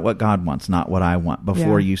it's about what God wants, not what I want,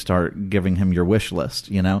 before you start giving him your wish list,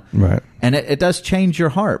 you know? Right. And it does change your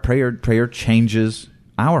heart. Prayer changes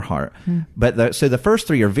our heart. But so the first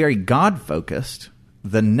three are very God-focused.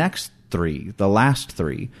 The next three, the last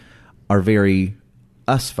three, are very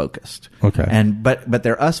us-focused. Okay. But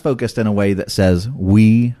they're us-focused in a way that says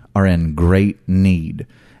we are in great need.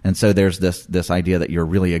 And so there's this idea that you're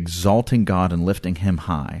really exalting God and lifting him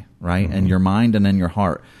high, right? In your mind and in your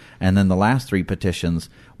heart. And then the last three petitions,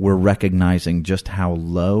 we're recognizing just how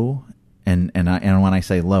low, and when I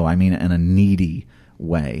say low, I mean in a needy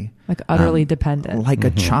way. Like utterly dependent. Like a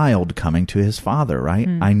child coming to his father, right?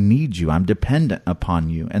 I need you. I'm dependent upon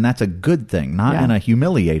you. And that's a good thing, not in a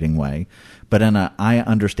humiliating way, but in a I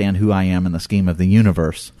understand who I am in the scheme of the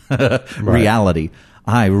universe reality.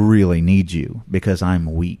 I really need you because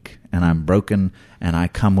I'm weak and I'm broken and I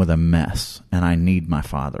come with a mess and I need my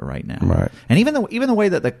Father right now. Right. And even the way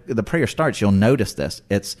that the prayer starts, you'll notice this.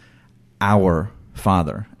 It's our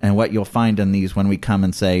Father. And what you'll find in these, when we come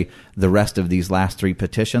and say the rest of these last three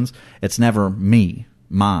petitions, it's never me,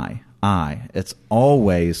 my, I. It's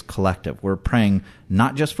always collective. We're praying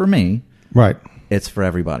not just for me. Right. It's for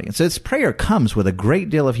everybody. And so this prayer comes with a great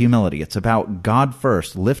deal of humility. It's about God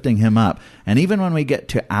first, lifting him up. And even when we get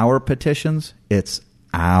to our petitions, it's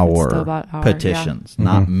still about our petitions,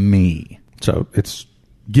 not me. So it's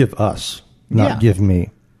give us, not give me.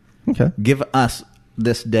 Okay. Give us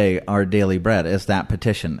this day our daily bread is that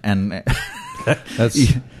petition. And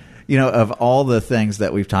That's of all the things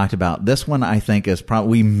that we've talked about, this one I think is probably,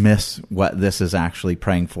 we miss what this is actually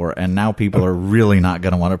praying for. And now people are really not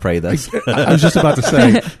going to want to pray this. I was just about to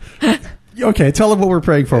say, okay, tell them what we're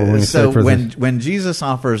praying for when we say for this. When Jesus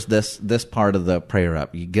offers this part of the prayer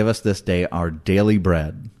up, you give us this day our daily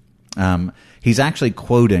bread. He's actually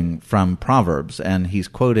quoting from Proverbs, and he's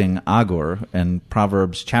quoting Agur in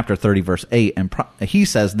Proverbs chapter 30, verse 8. And he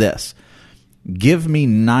says this, give me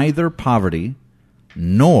neither poverty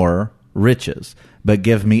nor riches, but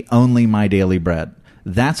give me only my daily bread.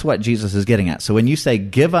 That's what Jesus is getting at. So when you say,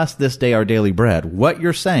 give us this day our daily bread, what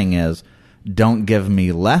you're saying is, don't give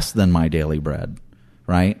me less than my daily bread,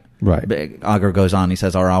 right? Right. Agur goes on, he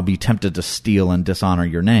says, or I'll be tempted to steal and dishonor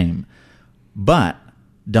your name. But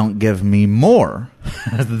don't give me more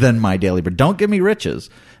than my daily bread. Don't give me riches,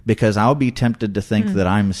 because I'll be tempted to think that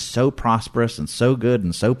I'm so prosperous and so good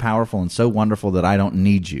and so powerful and so wonderful that I don't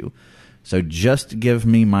need you. So just give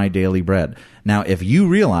me my daily bread. Now, if you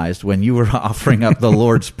realized when you were offering up the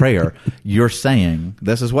Lord's Prayer, you're saying,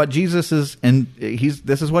 this is what Jesus is, and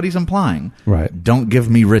this is what he's implying. Right. Don't give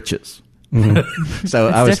me riches. So it's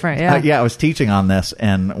I was different, yeah. I was teaching on this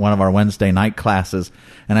in one of our Wednesday night classes,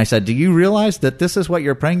 and I said, do you realize that this is what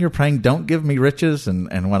you're praying? You're praying, don't give me riches.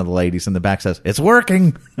 And one of the ladies in the back says, it's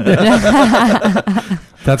working.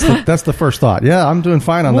 That's the first thought. Yeah, I'm doing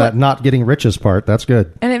fine on that not getting riches part. That's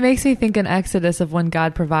good. And it makes me think in Exodus of when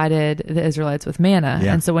God provided the Israelites with manna.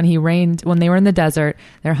 Yeah. And so when when they were in the desert,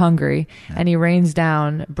 they're hungry, and he rains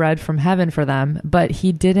down bread from heaven for them, but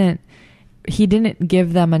he didn't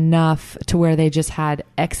give them enough to where they just had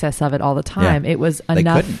excess of it all the time. Yeah. It was They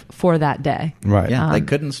enough couldn't. for that day. Right. Yeah, they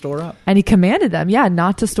couldn't store up. And he commanded them,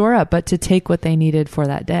 not to store up, but to take what they needed for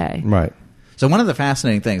that day. Right. So one of the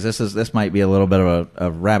fascinating things, this might be a little bit of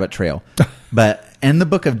a rabbit trail, but in the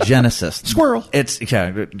book of Genesis, Squirrel.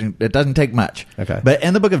 It doesn't take much. Okay. But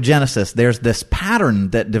in the book of Genesis, there's this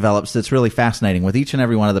pattern that develops that's really fascinating with each and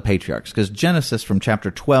every one of the patriarchs, because Genesis from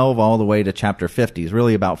chapter 12 all the way to chapter 50 is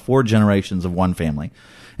really about 4 generations of one family.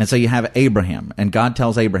 And so you have Abraham, and God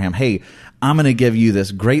tells Abraham, hey, I'm going to give you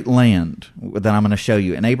this great land that I'm going to show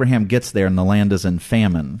you. And Abraham gets there, and the land is in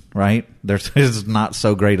famine, right? There's not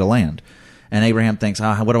so great a land. And Abraham thinks,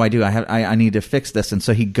 what do I do? I need to fix this. And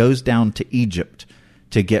so he goes down to Egypt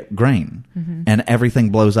to get grain, and everything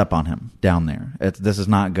blows up on him down there. This is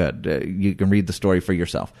not good. You can read the story for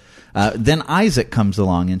yourself. Then Isaac comes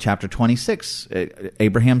along in chapter 26,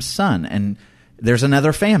 Abraham's son, and there's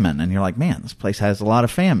another famine. And you're like, man, this place has a lot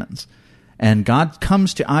of famines. And God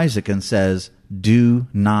comes to Isaac and says, do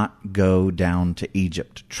not go down to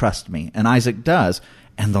Egypt. Trust me. And Isaac does.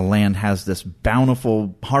 And the land has this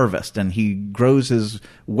bountiful harvest, and he grows his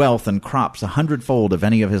wealth and crops 100-fold of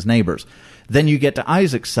any of his neighbors. Then you get to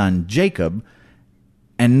Isaac's son, Jacob,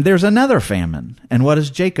 and there's another famine. And what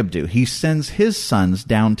does Jacob do? He sends his sons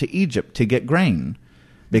down to Egypt to get grain,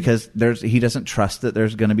 because he doesn't trust that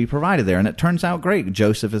there's going to be provided there. And it turns out great.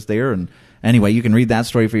 Joseph is there. And anyway, you can read that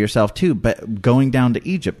story for yourself too. But going down to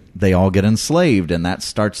Egypt, they all get enslaved. And that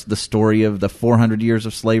starts the story of the 400 years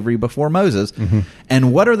of slavery before Moses.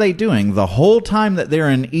 And what are they doing the whole time that they're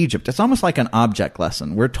in Egypt? It's almost like an object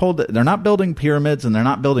lesson. We're told that they're not building pyramids and they're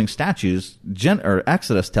not building statues.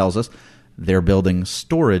 Exodus tells us they're building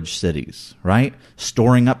storage cities, right?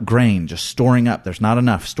 Storing up grain, just storing up. There's not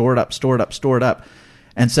enough. Store it up, store it up, store it up.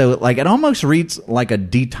 And so, like, it almost reads like a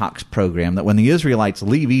detox program that when the Israelites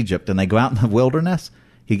leave Egypt and they go out in the wilderness,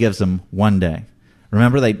 he gives them one day.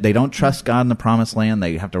 Remember, they don't trust God in the promised land.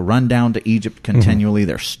 They have to run down to Egypt continually.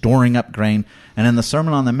 They're storing up grain. And in the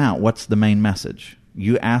Sermon on the Mount, what's the main message?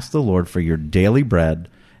 You ask the Lord for your daily bread.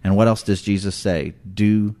 And what else does Jesus say?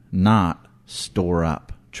 Do not store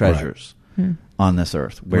up treasures on this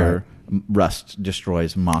earth where rust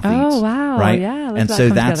destroys, moth eats. Oh, wow. Right? Yeah. And so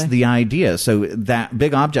that's the idea. So that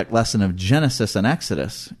big object lesson of Genesis and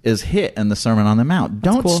Exodus is hit in the Sermon on the Mount.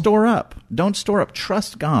 Don't store up. Don't store up.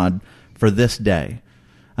 Trust God for this day.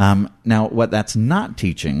 Now, what that's not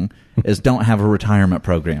teaching is don't have a retirement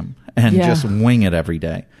program and just wing it every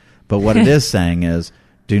day. But what it is saying is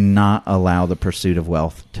do not allow the pursuit of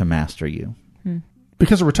wealth to master you.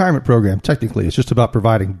 Because a retirement program, technically, is just about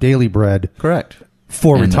providing daily bread. Correct.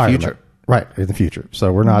 For in retirement. The future. Right, in the future.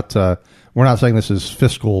 So we're not saying this is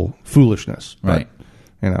fiscal foolishness. Right.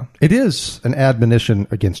 But, it is an admonition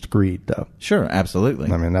against greed, though. Sure,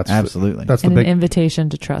 absolutely. I mean, that's absolutely. That's and the big an invitation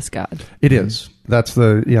to trust God. It is. That's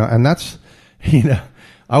the and that's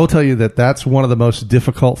I will tell you that's one of the most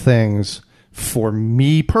difficult things for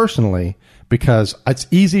me personally, because it's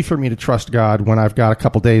easy for me to trust God when I've got a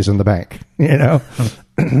couple days in the bank,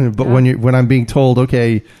 But when I'm being told,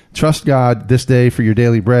 okay, trust God this day for your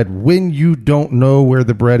daily bread, when you don't know where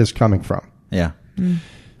the bread is coming from. Yeah.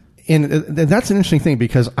 And that's an interesting thing,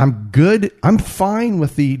 because I'm fine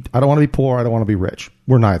with I don't want to be poor, I don't want to be rich.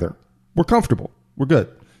 We're neither. We're comfortable. We're good.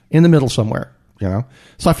 In the middle somewhere,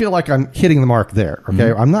 So I feel like I'm hitting the mark there,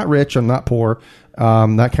 okay? I'm not rich, I'm not poor,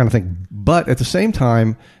 that kind of thing. But at the same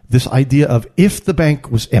time, this idea of if the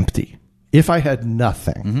bank was empty, if I had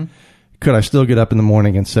nothing, could I still get up in the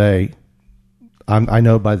morning and say, I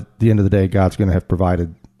know by the end of the day, God's going to have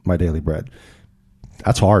provided my daily bread?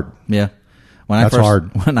 That's hard. Yeah.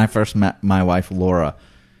 When I first met my wife, Laura,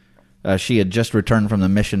 she had just returned from the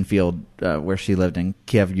mission field where she lived in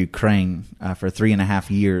Kiev, Ukraine, for 3.5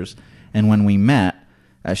 years. And when we met,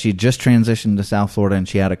 she had just transitioned to South Florida, and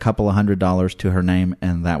she had a couple of $100 to her name,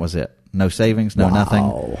 and that was it. No savings, no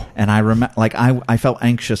nothing. And I remember, I felt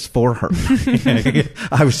anxious for her.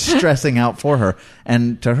 I was stressing out for her.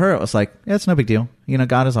 And to her, it was like, yeah, it's no big deal.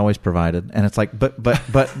 God has always provided. And it's like, but. Yeah.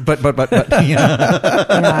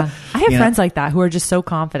 I have friends like that who are just so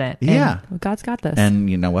confident. Yeah. God's got this. And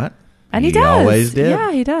you know what? And he does. Always did.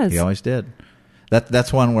 Yeah, he does. He always did.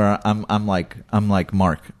 That's one where I'm like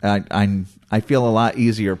Mark. I feel a lot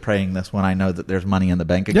easier praying this when I know that there's money in the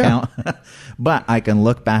bank account. Yeah. But I can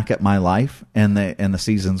look back at my life and the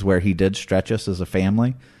seasons where he did stretch us as a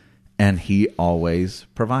family, and he always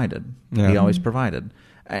provided. Yeah. He always provided.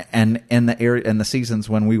 And in the seasons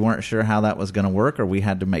when we weren't sure how that was going to work, or we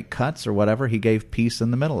had to make cuts or whatever, he gave peace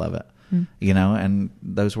in the middle of it. And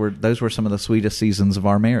those were some of the sweetest seasons of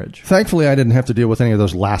our marriage. Thankfully, I didn't have to deal with any of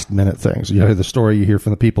those last minute things. The story you hear from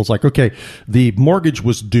the people is like, okay, the mortgage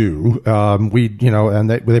was due. And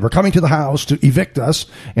they were coming to the house to evict us,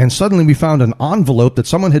 and suddenly we found an envelope that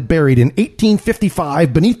someone had buried in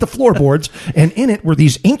 1855 beneath the floorboards, and in it were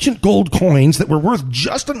these ancient gold coins that were worth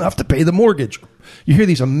just enough to pay the mortgage. You hear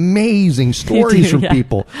these amazing stories from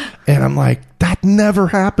people, and I'm like, that never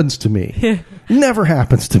happens to me. Never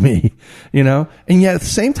happens to me, And yet at the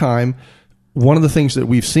same time, one of the things that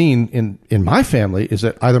we've seen in my family is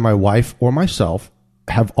that either my wife or myself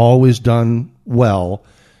have always done well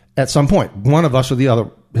at some point. One of us or the other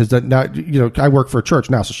has done. Now, I work for a church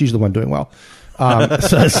now, so she's the one doing well. One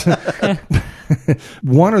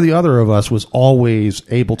or the other of us was always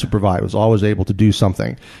able to provide, was always able to do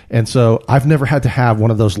something. And so I've never had to have one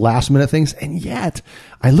of those last minute things. And yet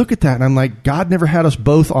I look at that and I'm like, God never had us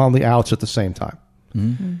both on the outs at the same time.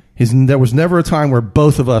 Mm-hmm. There was never a time where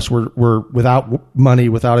both of us were without money,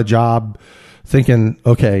 without a job, thinking,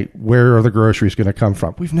 okay, where are the groceries going to come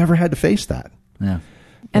from? We've never had to face that. Yeah.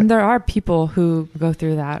 And there are people who go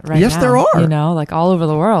through that right now. Yes, there are. Like all over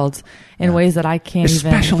the world in ways that I can't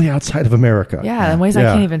especially outside of America. Yeah, in ways I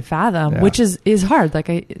can't even fathom, which is hard.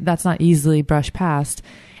 That's not easily brushed past.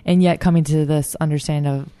 And yet coming to this understanding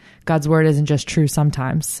of God's word isn't just true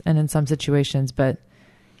sometimes and in some situations, but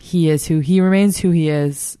he remains who he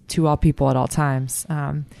is to all people at all times.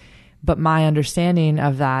 But my understanding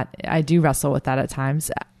of that, I do wrestle with that at times.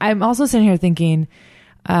 I'm also sitting here thinking,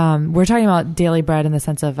 we're talking about daily bread in the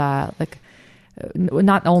sense of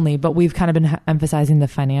not only, but we've kind of been emphasizing the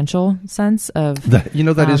financial sense of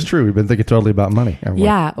that is true. We've been thinking totally about money.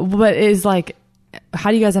 Yeah, but is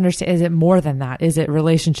how do you guys understand? Is it more than that? Is it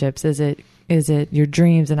relationships? Is it your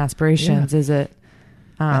dreams and aspirations? Yeah. Is it?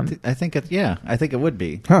 I think it would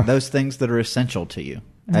be those things that are essential to you.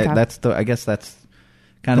 Okay. I guess that's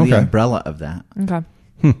kind of the umbrella of that. Okay.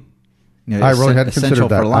 You know, I really hadn't essential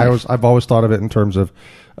considered for that. life. I've always thought of it in terms of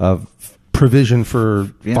provision for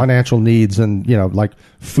financial needs and, like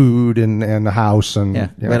food and the house and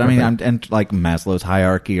but I mean, and like Maslow's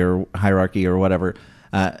hierarchy or whatever,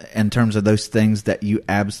 in terms of those things that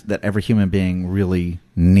that every human being really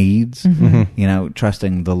needs,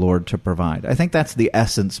 trusting the Lord to provide. I think that's the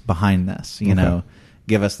essence behind this.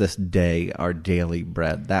 Give us this day our daily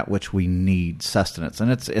bread, that which we need, sustenance,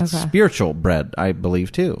 and it's spiritual bread, I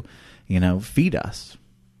believe too. Feed us.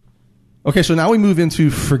 Okay, so now we move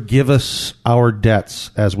into forgive us our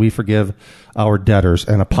debts as we forgive our debtors.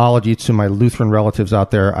 And apology to my Lutheran relatives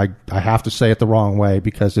out there. I have to say it the wrong way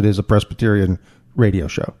because it is a Presbyterian radio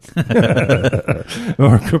show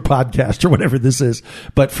or a podcast or whatever this is.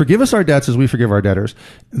 But forgive us our debts as we forgive our debtors.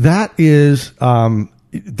 That is,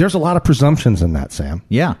 there's a lot of presumptions in that, Sam.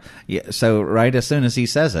 Yeah. So right as soon as he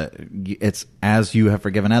says it, it's as you have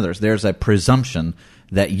forgiven others. There's a presumption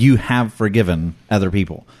that you have forgiven other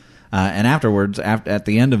people. And afterwards, at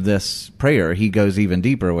the end of this prayer, he goes even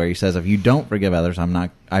deeper where he says, if you don't forgive others,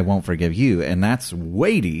 I won't forgive you. And that's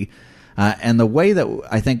weighty. And the way that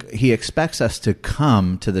I think he expects us to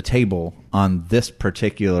come to the table on this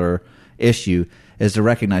particular issue is to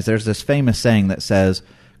recognize there's this famous saying that says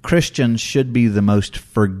Christians should be the most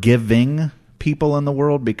forgiving people in the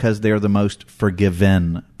world because they're the most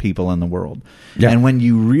forgiven people in the world. Yeah. And when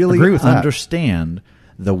you really understand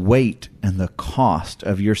the weight and the cost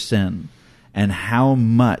of your sin and how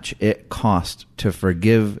much it costs to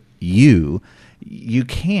forgive you, you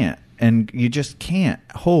can't, and you just can't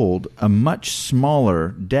hold a much smaller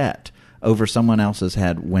debt over someone else's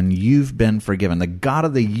head when you've been forgiven. The God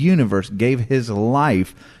of the universe gave his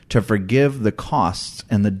life to forgive the costs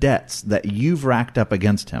and the debts that you've racked up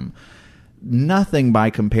against him. Nothing by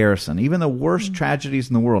comparison, even the worst tragedies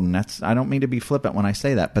in the world, and I don't mean to be flippant when I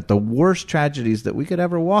say that, but the worst tragedies that we could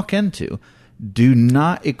ever walk into do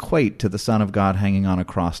not equate to the Son of God hanging on a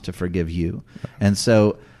cross to forgive you. And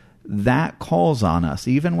so that calls on us,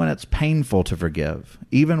 even when it's painful to forgive,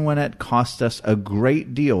 even when it costs us a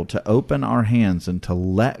great deal to open our hands and to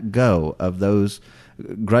let go of those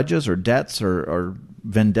grudges or debts or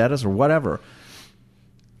vendettas or whatever.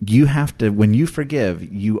 You have to, when you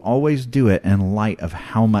forgive, you always do it in light of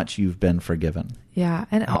how much you've been forgiven. Yeah.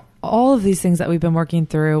 And all of these things that we've been working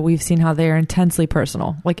through, we've seen how they are intensely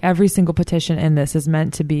personal. Like every single petition in this is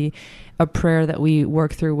meant to be a prayer that we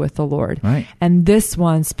work through with the Lord. Right. And this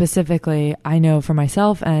one specifically, I know for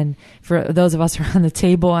myself and for those of us around the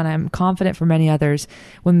table, and I'm confident for many others,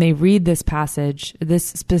 when they read this passage, this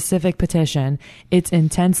specific petition, it's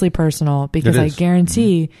intensely personal because I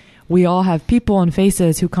guarantee we all have people and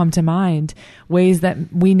faces who come to mind, ways that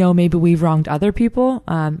we know maybe we've wronged other people,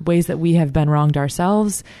 ways that we have been wronged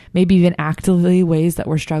ourselves, maybe even actively ways that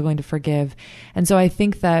we're struggling to forgive. And so I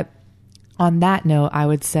think that on that note, I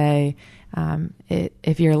would say,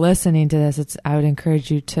 if you're listening to this, I would encourage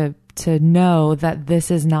you to know that this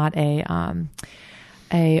is not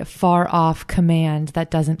a far off command that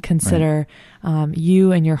doesn't consider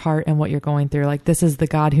you and your heart and what you're going through. Like this is the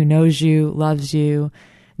God who knows you, loves you,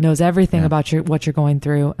 knows everything about what you're going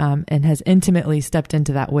through, and has intimately stepped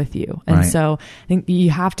into that with you. And so I think you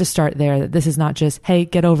have to start there, that this is not just, hey,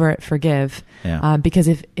 get over it, forgive. Because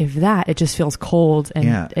if that, it just feels cold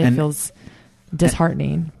and it feels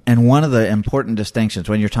disheartening. And one of the important distinctions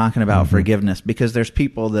when you're talking about forgiveness, because there's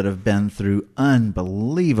people that have been through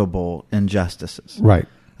unbelievable injustices. Right.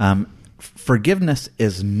 Forgiveness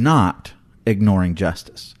is not ignoring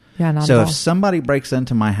justice. Yeah, not so at all. If somebody breaks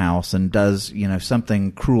into my house and does,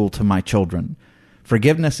 something cruel to my children,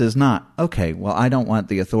 forgiveness is not, okay, well, I don't want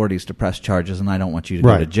the authorities to press charges and I don't want you to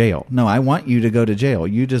go to jail. No, I want you to go to jail.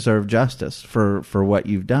 You deserve justice for what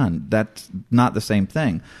you've done. That's not the same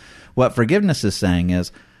thing. What forgiveness is saying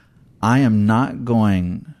is, I am not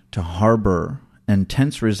going to harbor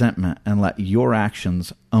intense resentment and let your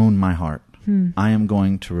actions own my heart. I am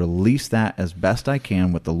going to release that as best I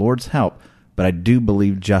can with the Lord's help. But I do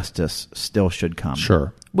believe justice still should come.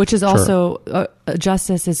 Sure. Which is also,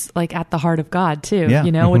 justice is like at the heart of God too,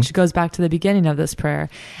 which goes back to the beginning of this prayer.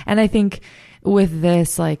 And I think with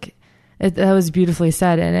this, that was beautifully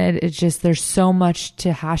said. And it's just, there's so much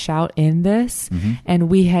to hash out in this. And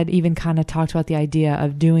we had even kind of talked about the idea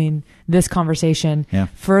of doing this conversation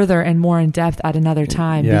further and more in depth at another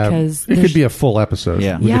time. Because it could be a full episode.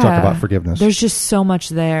 We could talk about forgiveness. There's just so much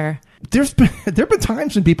there. There have been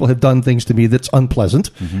times when people have done things to me that's unpleasant,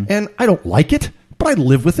 and I don't like it, but I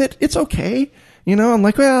live with it. It's okay. I'm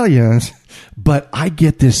like, well, yes. But I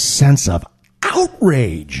get this sense of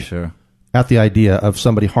outrage at the idea of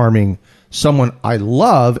somebody harming someone I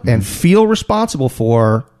love and feel responsible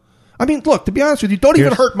for. I mean, look, to be honest with you, don't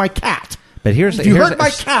even hurt my cat. But if you hurt my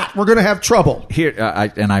cat, we're going to have trouble. Here,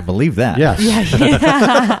 and I believe that. Yes.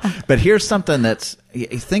 Yeah. But here's something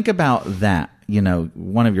think about that.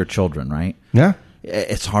 One of your children, right? Yeah.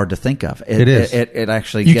 It's hard to think of. It is. It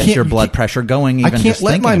actually gets your blood pressure going. Even I can't just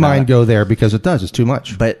let my mind go there because it does. It's too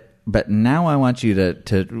much. But now I want you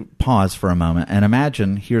to pause for a moment and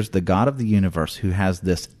imagine here's the God of the universe who has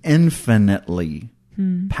this infinitely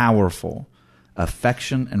powerful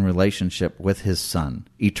affection and relationship with his son,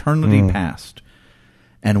 eternity past.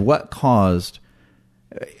 And what caused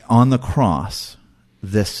on the cross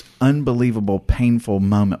this unbelievable, painful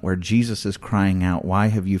moment where Jesus is crying out, "Why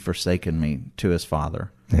have you forsaken me?" to his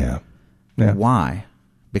Father. Yeah. Why?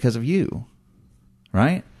 Because of you,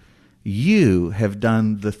 right? You have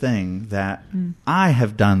done the thing that I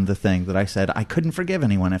have done the thing that I said I couldn't forgive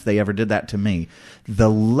anyone if they ever did that to me. The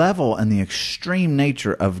level and the extreme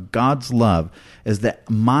nature of God's love is that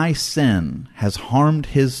my sin has harmed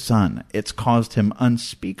his son. It's caused him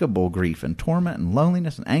unspeakable grief and torment and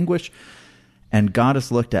loneliness and anguish. And God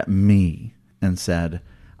has looked at me and said,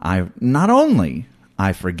 not only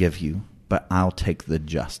I forgive you, but I'll take the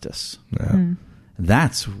justice. Yeah.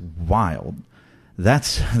 That's wild.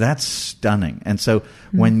 That's stunning. And so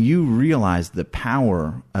when you realize the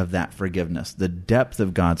power of that forgiveness, the depth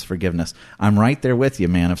of God's forgiveness, I'm right there with you,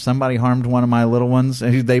 man. If somebody harmed one of my little ones,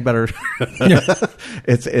 they better.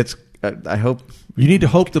 It's. I hope you need to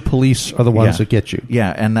hope the police are the ones that get you.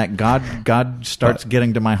 Yeah, and that God starts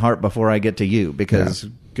getting to my heart before I get to you, because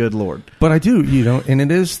good Lord. But I do, and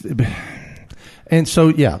it is. And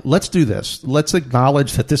so, let's do this. Let's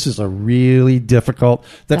acknowledge that this is a really difficult,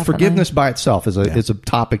 Definitely. Forgiveness by itself is a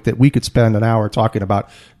topic that we could spend an hour talking about,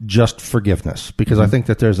 just forgiveness. Because I think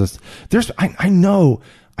that I know,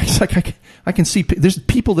 it's like I can see, there's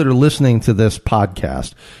people that are listening to this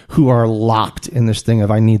podcast who are locked in this thing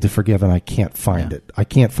of I need to forgive and I can't find it. I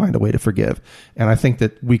can't find a way to forgive. And I think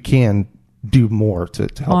that we can do more to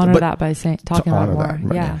help honor that by talking about more. Right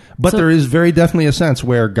now. But there is very definitely a sense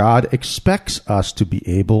where God expects us to be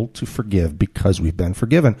able to forgive because we've been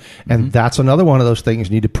forgiven. And that's another one of those things.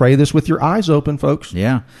 You need to pray this with your eyes open, folks.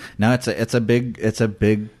 Yeah. No, it's a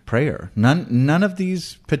big prayer. None of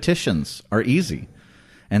these petitions are easy.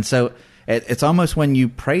 And so it's almost when you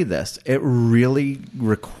pray this, it really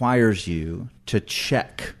requires you to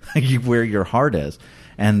check where your heart is.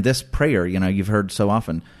 And this prayer, you've heard so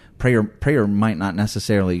often, Prayer might not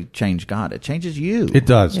necessarily change God. It changes you. It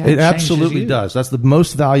does. Yeah. It absolutely does. That's the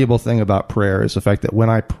most valuable thing about prayer is the fact that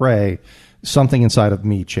when I pray, something inside of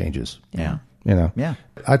me changes. Yeah. Yeah.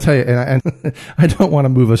 I tell you, and I don't want to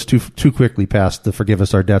move us too quickly past the forgive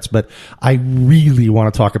us our debts, but I really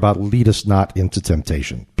want to talk about lead us not into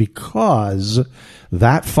temptation, because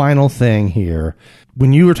that final thing here,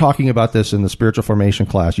 when you were talking about this in the spiritual formation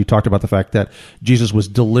class, you talked about the fact that Jesus was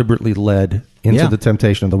deliberately led into the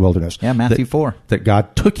temptation of the wilderness. Yeah, Matthew 4. That God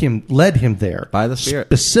led him there. By the Spirit.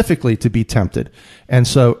 Specifically to be tempted. And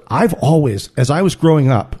so I've always, as I was growing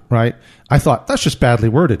up, right, I thought, that's just badly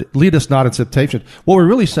worded. Lead us not into temptation. What we're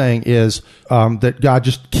really saying is that God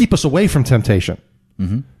just keep us away from temptation.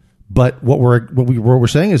 Mm-hmm. But what we're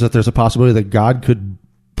saying is that there's a possibility that God could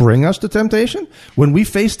bring us to temptation. When we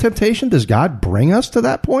face temptation, does God bring us to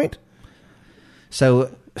that point?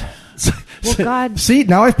 So God. See,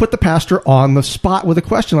 now I've put the pastor on the spot with a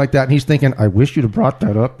question like that, and he's thinking, I wish you'd have brought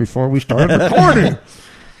that up before we started recording.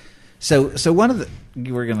 So one of the,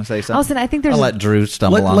 you were going to say something. Allison, I think I'll let Drew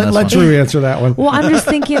stumble on this Let one. Drew answer that one. Well, I'm just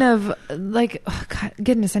thinking of God,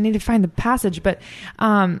 goodness, I need to find the passage, but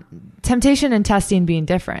temptation and testing being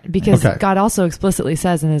different, because God also explicitly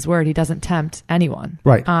says in his word, he doesn't tempt anyone.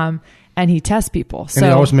 Right. And he tests people. So, and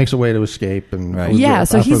he always makes a way to escape. And right. Yeah,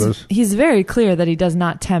 so he's very clear that he does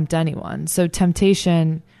not tempt anyone. So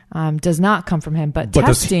temptation does not come from him, but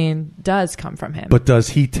testing does come from him. But does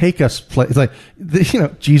he take us? It's like,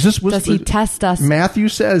 Jesus was. Does he test us? Matthew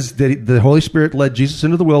says that the Holy Spirit led Jesus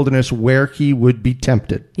into the wilderness where he would be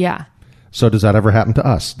tempted. Yeah. So does that ever happen to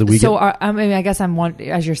us? I guess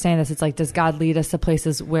as you're saying this, it's like, does God lead us to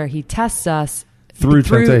places where he tests us through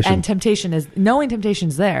temptation? And temptation is knowing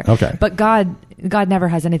temptation's there. Okay. But God never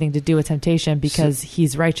has anything to do with temptation because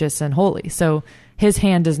he's righteous and holy. So his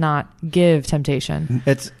hand does not give temptation.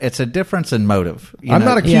 It's a difference in motive. I'm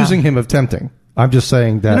not accusing him of tempting. I'm just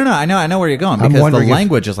saying that. No. I know where you're going, because the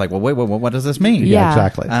language is like, well, wait, what does this mean? Yeah,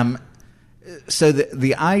 exactly. So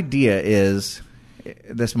the idea is,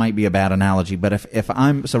 this might be a bad analogy, but if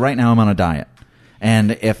right now I'm on a diet,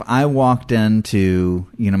 and if I walked into,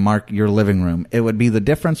 Mark, your living room, it would be the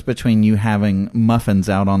difference between you having muffins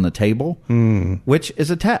out on the table, which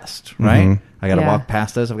is a test, right? I got to walk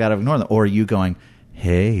past those. I've got to ignore them. Or you going,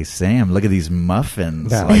 hey, Sam, look at these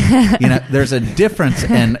muffins. Yeah. Like, there's a difference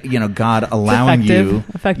in, God allowing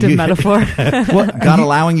effective metaphor. God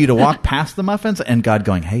allowing you to walk past the muffins and God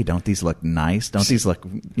going, hey, don't these look nice? Don't these look,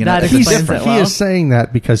 that he is saying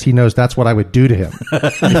that because he knows that's what I would do to him.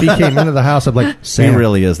 If he came into the house, I'd be like, Sam, he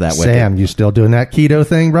really is that way. Sam, you still doing that keto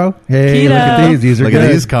thing, bro? Hey, keto. Look at these. These are look good.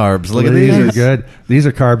 At these carbs. Look at these. These are good. These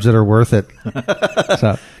are carbs that are worth it.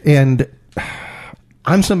 And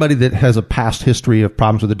I'm somebody that has a past history of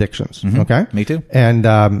problems with addictions. Mm-hmm. Okay, me too.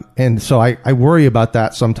 And so I worry about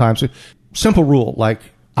that sometimes. Simple rule, like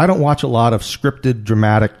I don't watch a lot of scripted,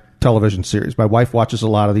 dramatic television series. My wife watches a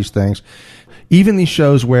lot of these things. Even these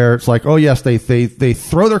shows where it's like, oh yes, they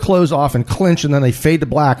throw their clothes off and clinch, and then they fade to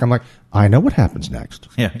black. I'm like, I know what happens next.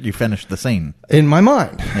 Yeah, you finished the scene in my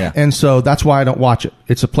mind. Yeah, and so that's why I don't watch it.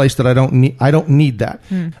 It's a place that I don't need. I don't need that.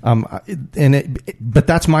 But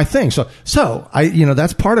that's my thing. So I,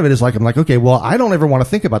 that's part of it. Is like I'm like, okay, well, I don't ever want to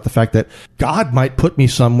think about the fact that God might put me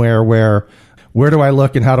somewhere where do I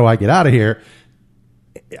look and how do I get out of here?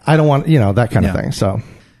 I don't want that kind of thing. So.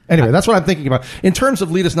 Anyway, that's what I'm thinking about. In terms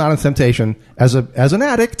of lead us not in temptation, as an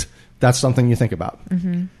addict, that's something you think about.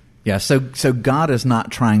 Mm-hmm. Yeah, so God is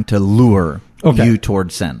not trying to lure you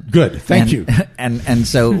toward sin. Good, thank you. And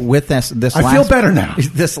so with this I feel better now.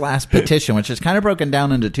 This last petition, which is kind of broken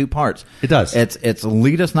down into two parts. It does. It's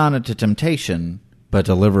lead us not into temptation, but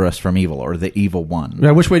deliver us from evil, or the evil one.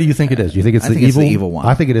 Yeah, which way do you think it is? Do you think it's it's the evil one?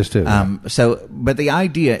 I think it is too. But the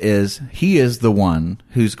idea is he is the one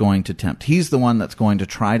who's going to tempt. He's the one that's going to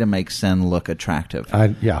try to make sin look attractive.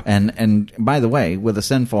 Yeah. And by the way, with a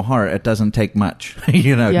sinful heart, it doesn't take much, to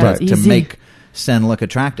easy. make sin look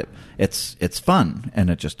attractive. It's fun, and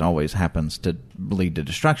it just always happens to lead to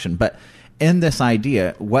destruction. But in this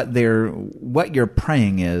idea, what you're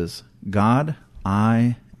praying is, God,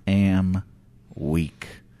 I am weak.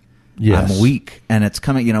 Yes. I'm weak, and it's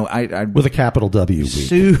coming. I with a capital W.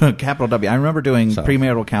 Weak. Capital W. I remember doing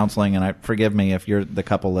premarital counseling, and forgive me if you're the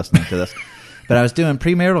couple listening to this, but I was doing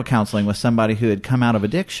premarital counseling with somebody who had come out of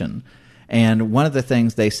addiction, and one of the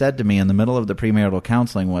things they said to me in the middle of the premarital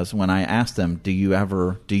counseling was, when I asked them, "Do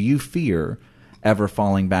you fear ever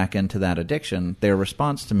falling back into that addiction?" Their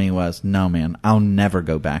response to me was, "No, man, I'll never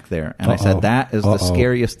go back there." And I said, "That is the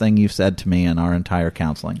scariest thing you've said to me in our entire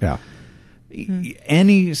counseling." Yeah.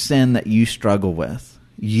 Any sin that you struggle with,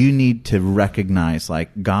 you need to recognize, like,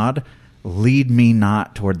 God, lead me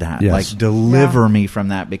not toward that. Yes. Like, deliver me from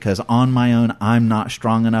that, because on my own, I'm not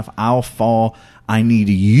strong enough. I'll fall. I need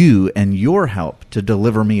you and your help to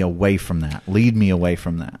deliver me away from that. Lead me away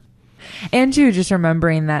from that. And too, just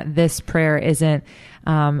remembering that this prayer isn't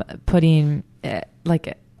putting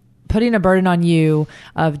a burden on you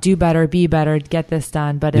of do better, be better, get this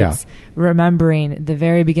done. But it's remembering the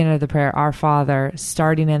very beginning of the prayer, our Father,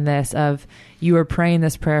 starting in this of you are praying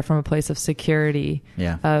this prayer from a place of security,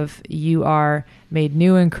 of you are made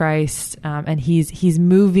new in Christ, and he's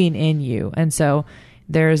moving in you. And so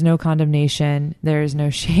there is no condemnation, there is no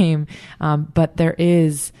shame, but there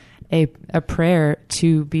is a prayer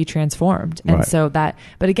to be transformed. And so but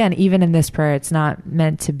again, even in this prayer, it's not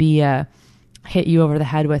meant to be hit you over the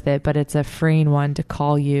head with it, but it's a freeing one to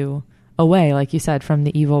call you away, like you said, from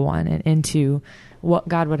the evil one and into what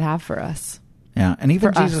God would have for us. Yeah, and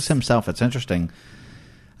even Jesus himself, it's interesting,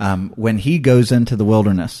 when he goes into the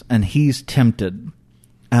wilderness and he's tempted,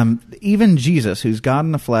 even Jesus, who's God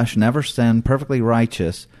in the flesh, never sinned, perfectly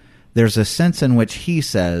righteous, there's a sense in which he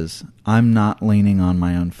says, I'm not leaning on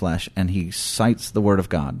my own flesh, and he cites the word of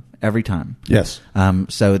God every time. Yes.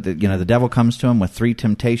 So the devil comes to him with 3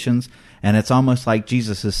 temptations, and it's almost like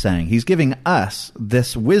Jesus is saying, he's giving us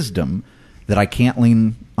this wisdom that I can't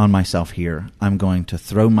lean on myself here. I'm going to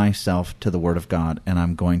throw myself to the word of God, and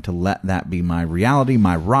I'm going to let that be my reality,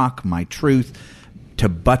 my rock, my truth, to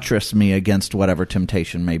buttress me against whatever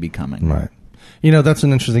temptation may be coming. Right. That's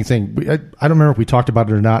an interesting thing. I don't remember if we talked about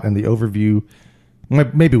it or not in the overview.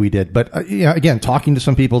 Maybe we did. But again, talking to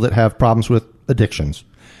some people that have problems with addictions,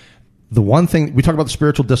 the one thing we talk about, the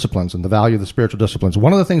spiritual disciplines and the value of the spiritual disciplines.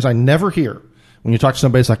 One of the things I never hear when you talk to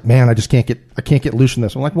somebody, it's like, man, I can't get loose from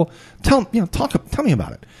this. I'm like, well, tell me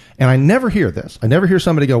about it. And I never hear this. I never hear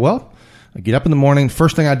somebody go, well, I get up in the morning.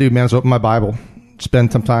 First thing I do, man, is open my Bible,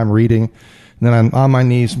 spend some time reading. And then I'm on my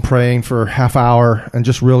knees and praying for a half hour and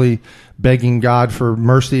just really begging God for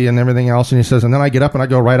mercy and everything else. And he says, and then I get up and I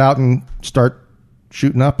go right out and start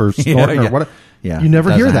shooting up or snorting or whatever. Yeah, you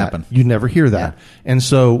never hear that. Happen. You never hear that. Yeah. And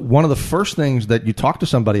so one of the first things that you talk to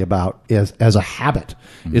somebody about is, as a habit,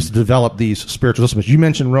 is to develop these spiritual disciplines. You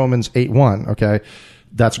mentioned Romans 8:1, okay?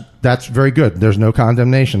 That's very good. There's no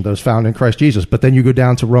condemnation, those found in Christ Jesus. But then you go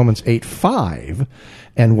down to Romans 8:5,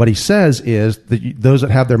 and what he says is that those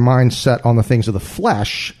that have their minds set on the things of the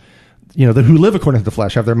flesh, who live according to the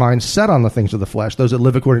flesh have their minds set on the things of the flesh. Those that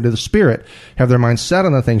live according to the Spirit have their minds set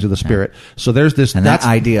on the things of the Spirit. So there's this... And that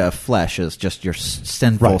idea of flesh is just your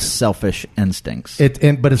sinful, selfish instincts.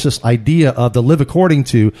 But it's this idea of the live according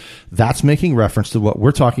to, that's making reference to what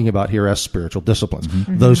we're talking about here as spiritual disciplines.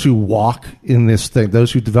 Mm-hmm. Those who walk in this thing,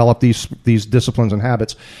 those who develop these disciplines and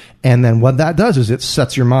habits. And then what that does is it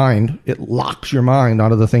sets your mind, it locks your mind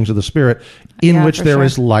onto the things of the Spirit in which there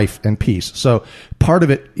is life and peace. So part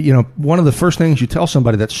of it, one of the first things you tell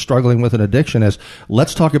somebody that's struggling with an addiction is,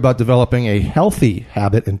 let's talk about developing a healthy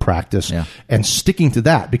habit and practice and sticking to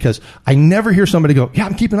that. Because I never hear somebody go,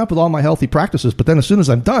 I'm keeping up with all my healthy practices, but then as soon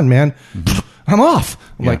as I'm done, man, I'm off.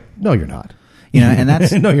 I'm like, no, you're not. And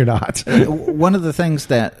that's... No, you're not. One of the things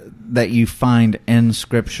that you find in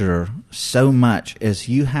Scripture so much is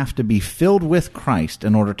you have to be filled with Christ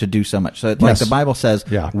in order to do so much. So like the Bible says,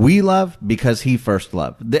 we love because he first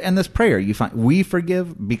loved. And this prayer, you find, we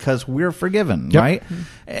forgive because we're forgiven, right?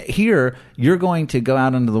 Here, you're going to go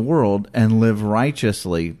out into the world and live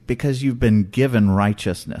righteously because you've been given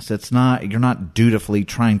righteousness. You're not dutifully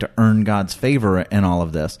trying to earn God's favor in all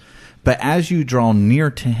of this. But as you draw near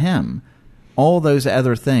to him, all those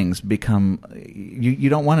other things become, you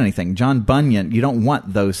don't want anything. John Bunyan, you don't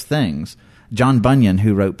want those things. John Bunyan,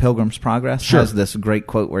 who wrote Pilgrim's Progress, has this great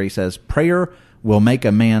quote where he says, prayer will make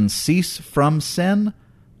a man cease from sin,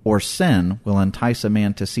 or sin will entice a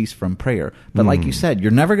man to cease from prayer. But like you said,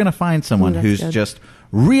 you're never going to find someone who's just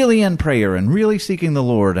really in prayer and really seeking the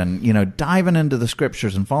Lord and, diving into the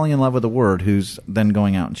Scriptures and falling in love with the Word, who's then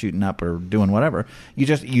going out and shooting up or doing whatever.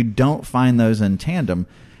 You don't find those in tandem.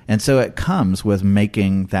 And so it comes with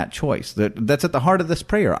making that choice. That's at the heart of this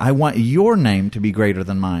prayer. I want your name to be greater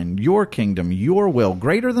than mine, your kingdom, your will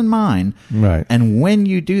greater than mine. Right. And when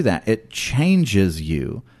you do that, it changes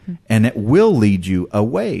you, and it will lead you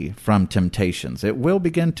away from temptations. It will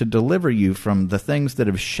begin to deliver you from the things that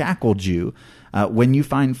have shackled you when you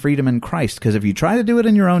find freedom in Christ. Because if you try to do it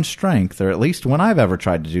in your own strength, or at least when I've ever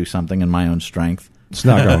tried to do something in my own strength, it's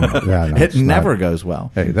not going well. It never goes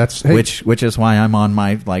well. Which is why I'm on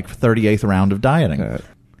my 38th round of dieting.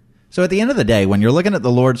 So at the end of the day, when you're looking at the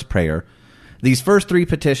Lord's Prayer, these first three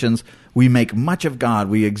petitions, we make much of God.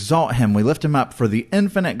 We exalt him. We lift him up for the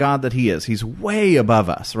infinite God that he is. He's way above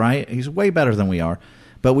us, right? He's way better than we are.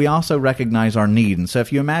 But we also recognize our need. And so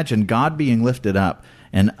if you imagine God being lifted up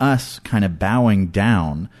and us kind of bowing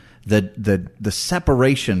down, the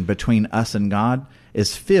separation between us and God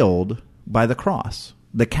is filled by the cross.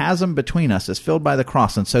 The chasm between us is filled by the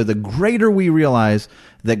cross. And so the greater we realize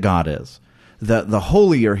that God is, the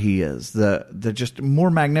holier he is, the just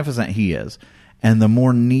more magnificent he is, and the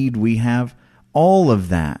more need we have, all of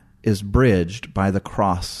that is bridged by the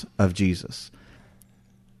cross of Jesus.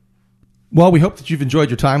 Well, we hope that you've enjoyed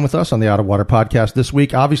your time with us on the Out of Water podcast this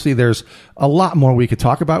week. Obviously, there's a lot more we could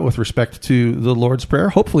talk about with respect to the Lord's Prayer.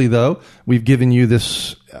 Hopefully, though, we've given you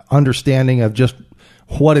this understanding of just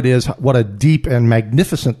what it is, what a deep and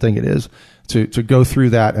magnificent thing it is to go through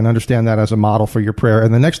that and understand that as a model for your prayer.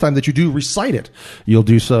 And the next time that you do recite it, you'll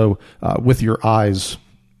do so with your eyes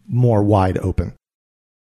more wide open.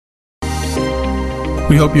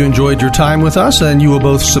 We hope you enjoyed your time with us, and you will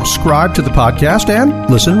both subscribe to the podcast and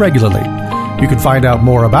listen regularly. You can find out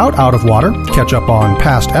more about Out of Water, catch up on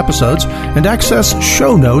past episodes, and access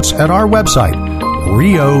show notes at our website,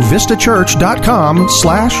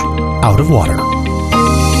 riovistachurch.com/outofwater.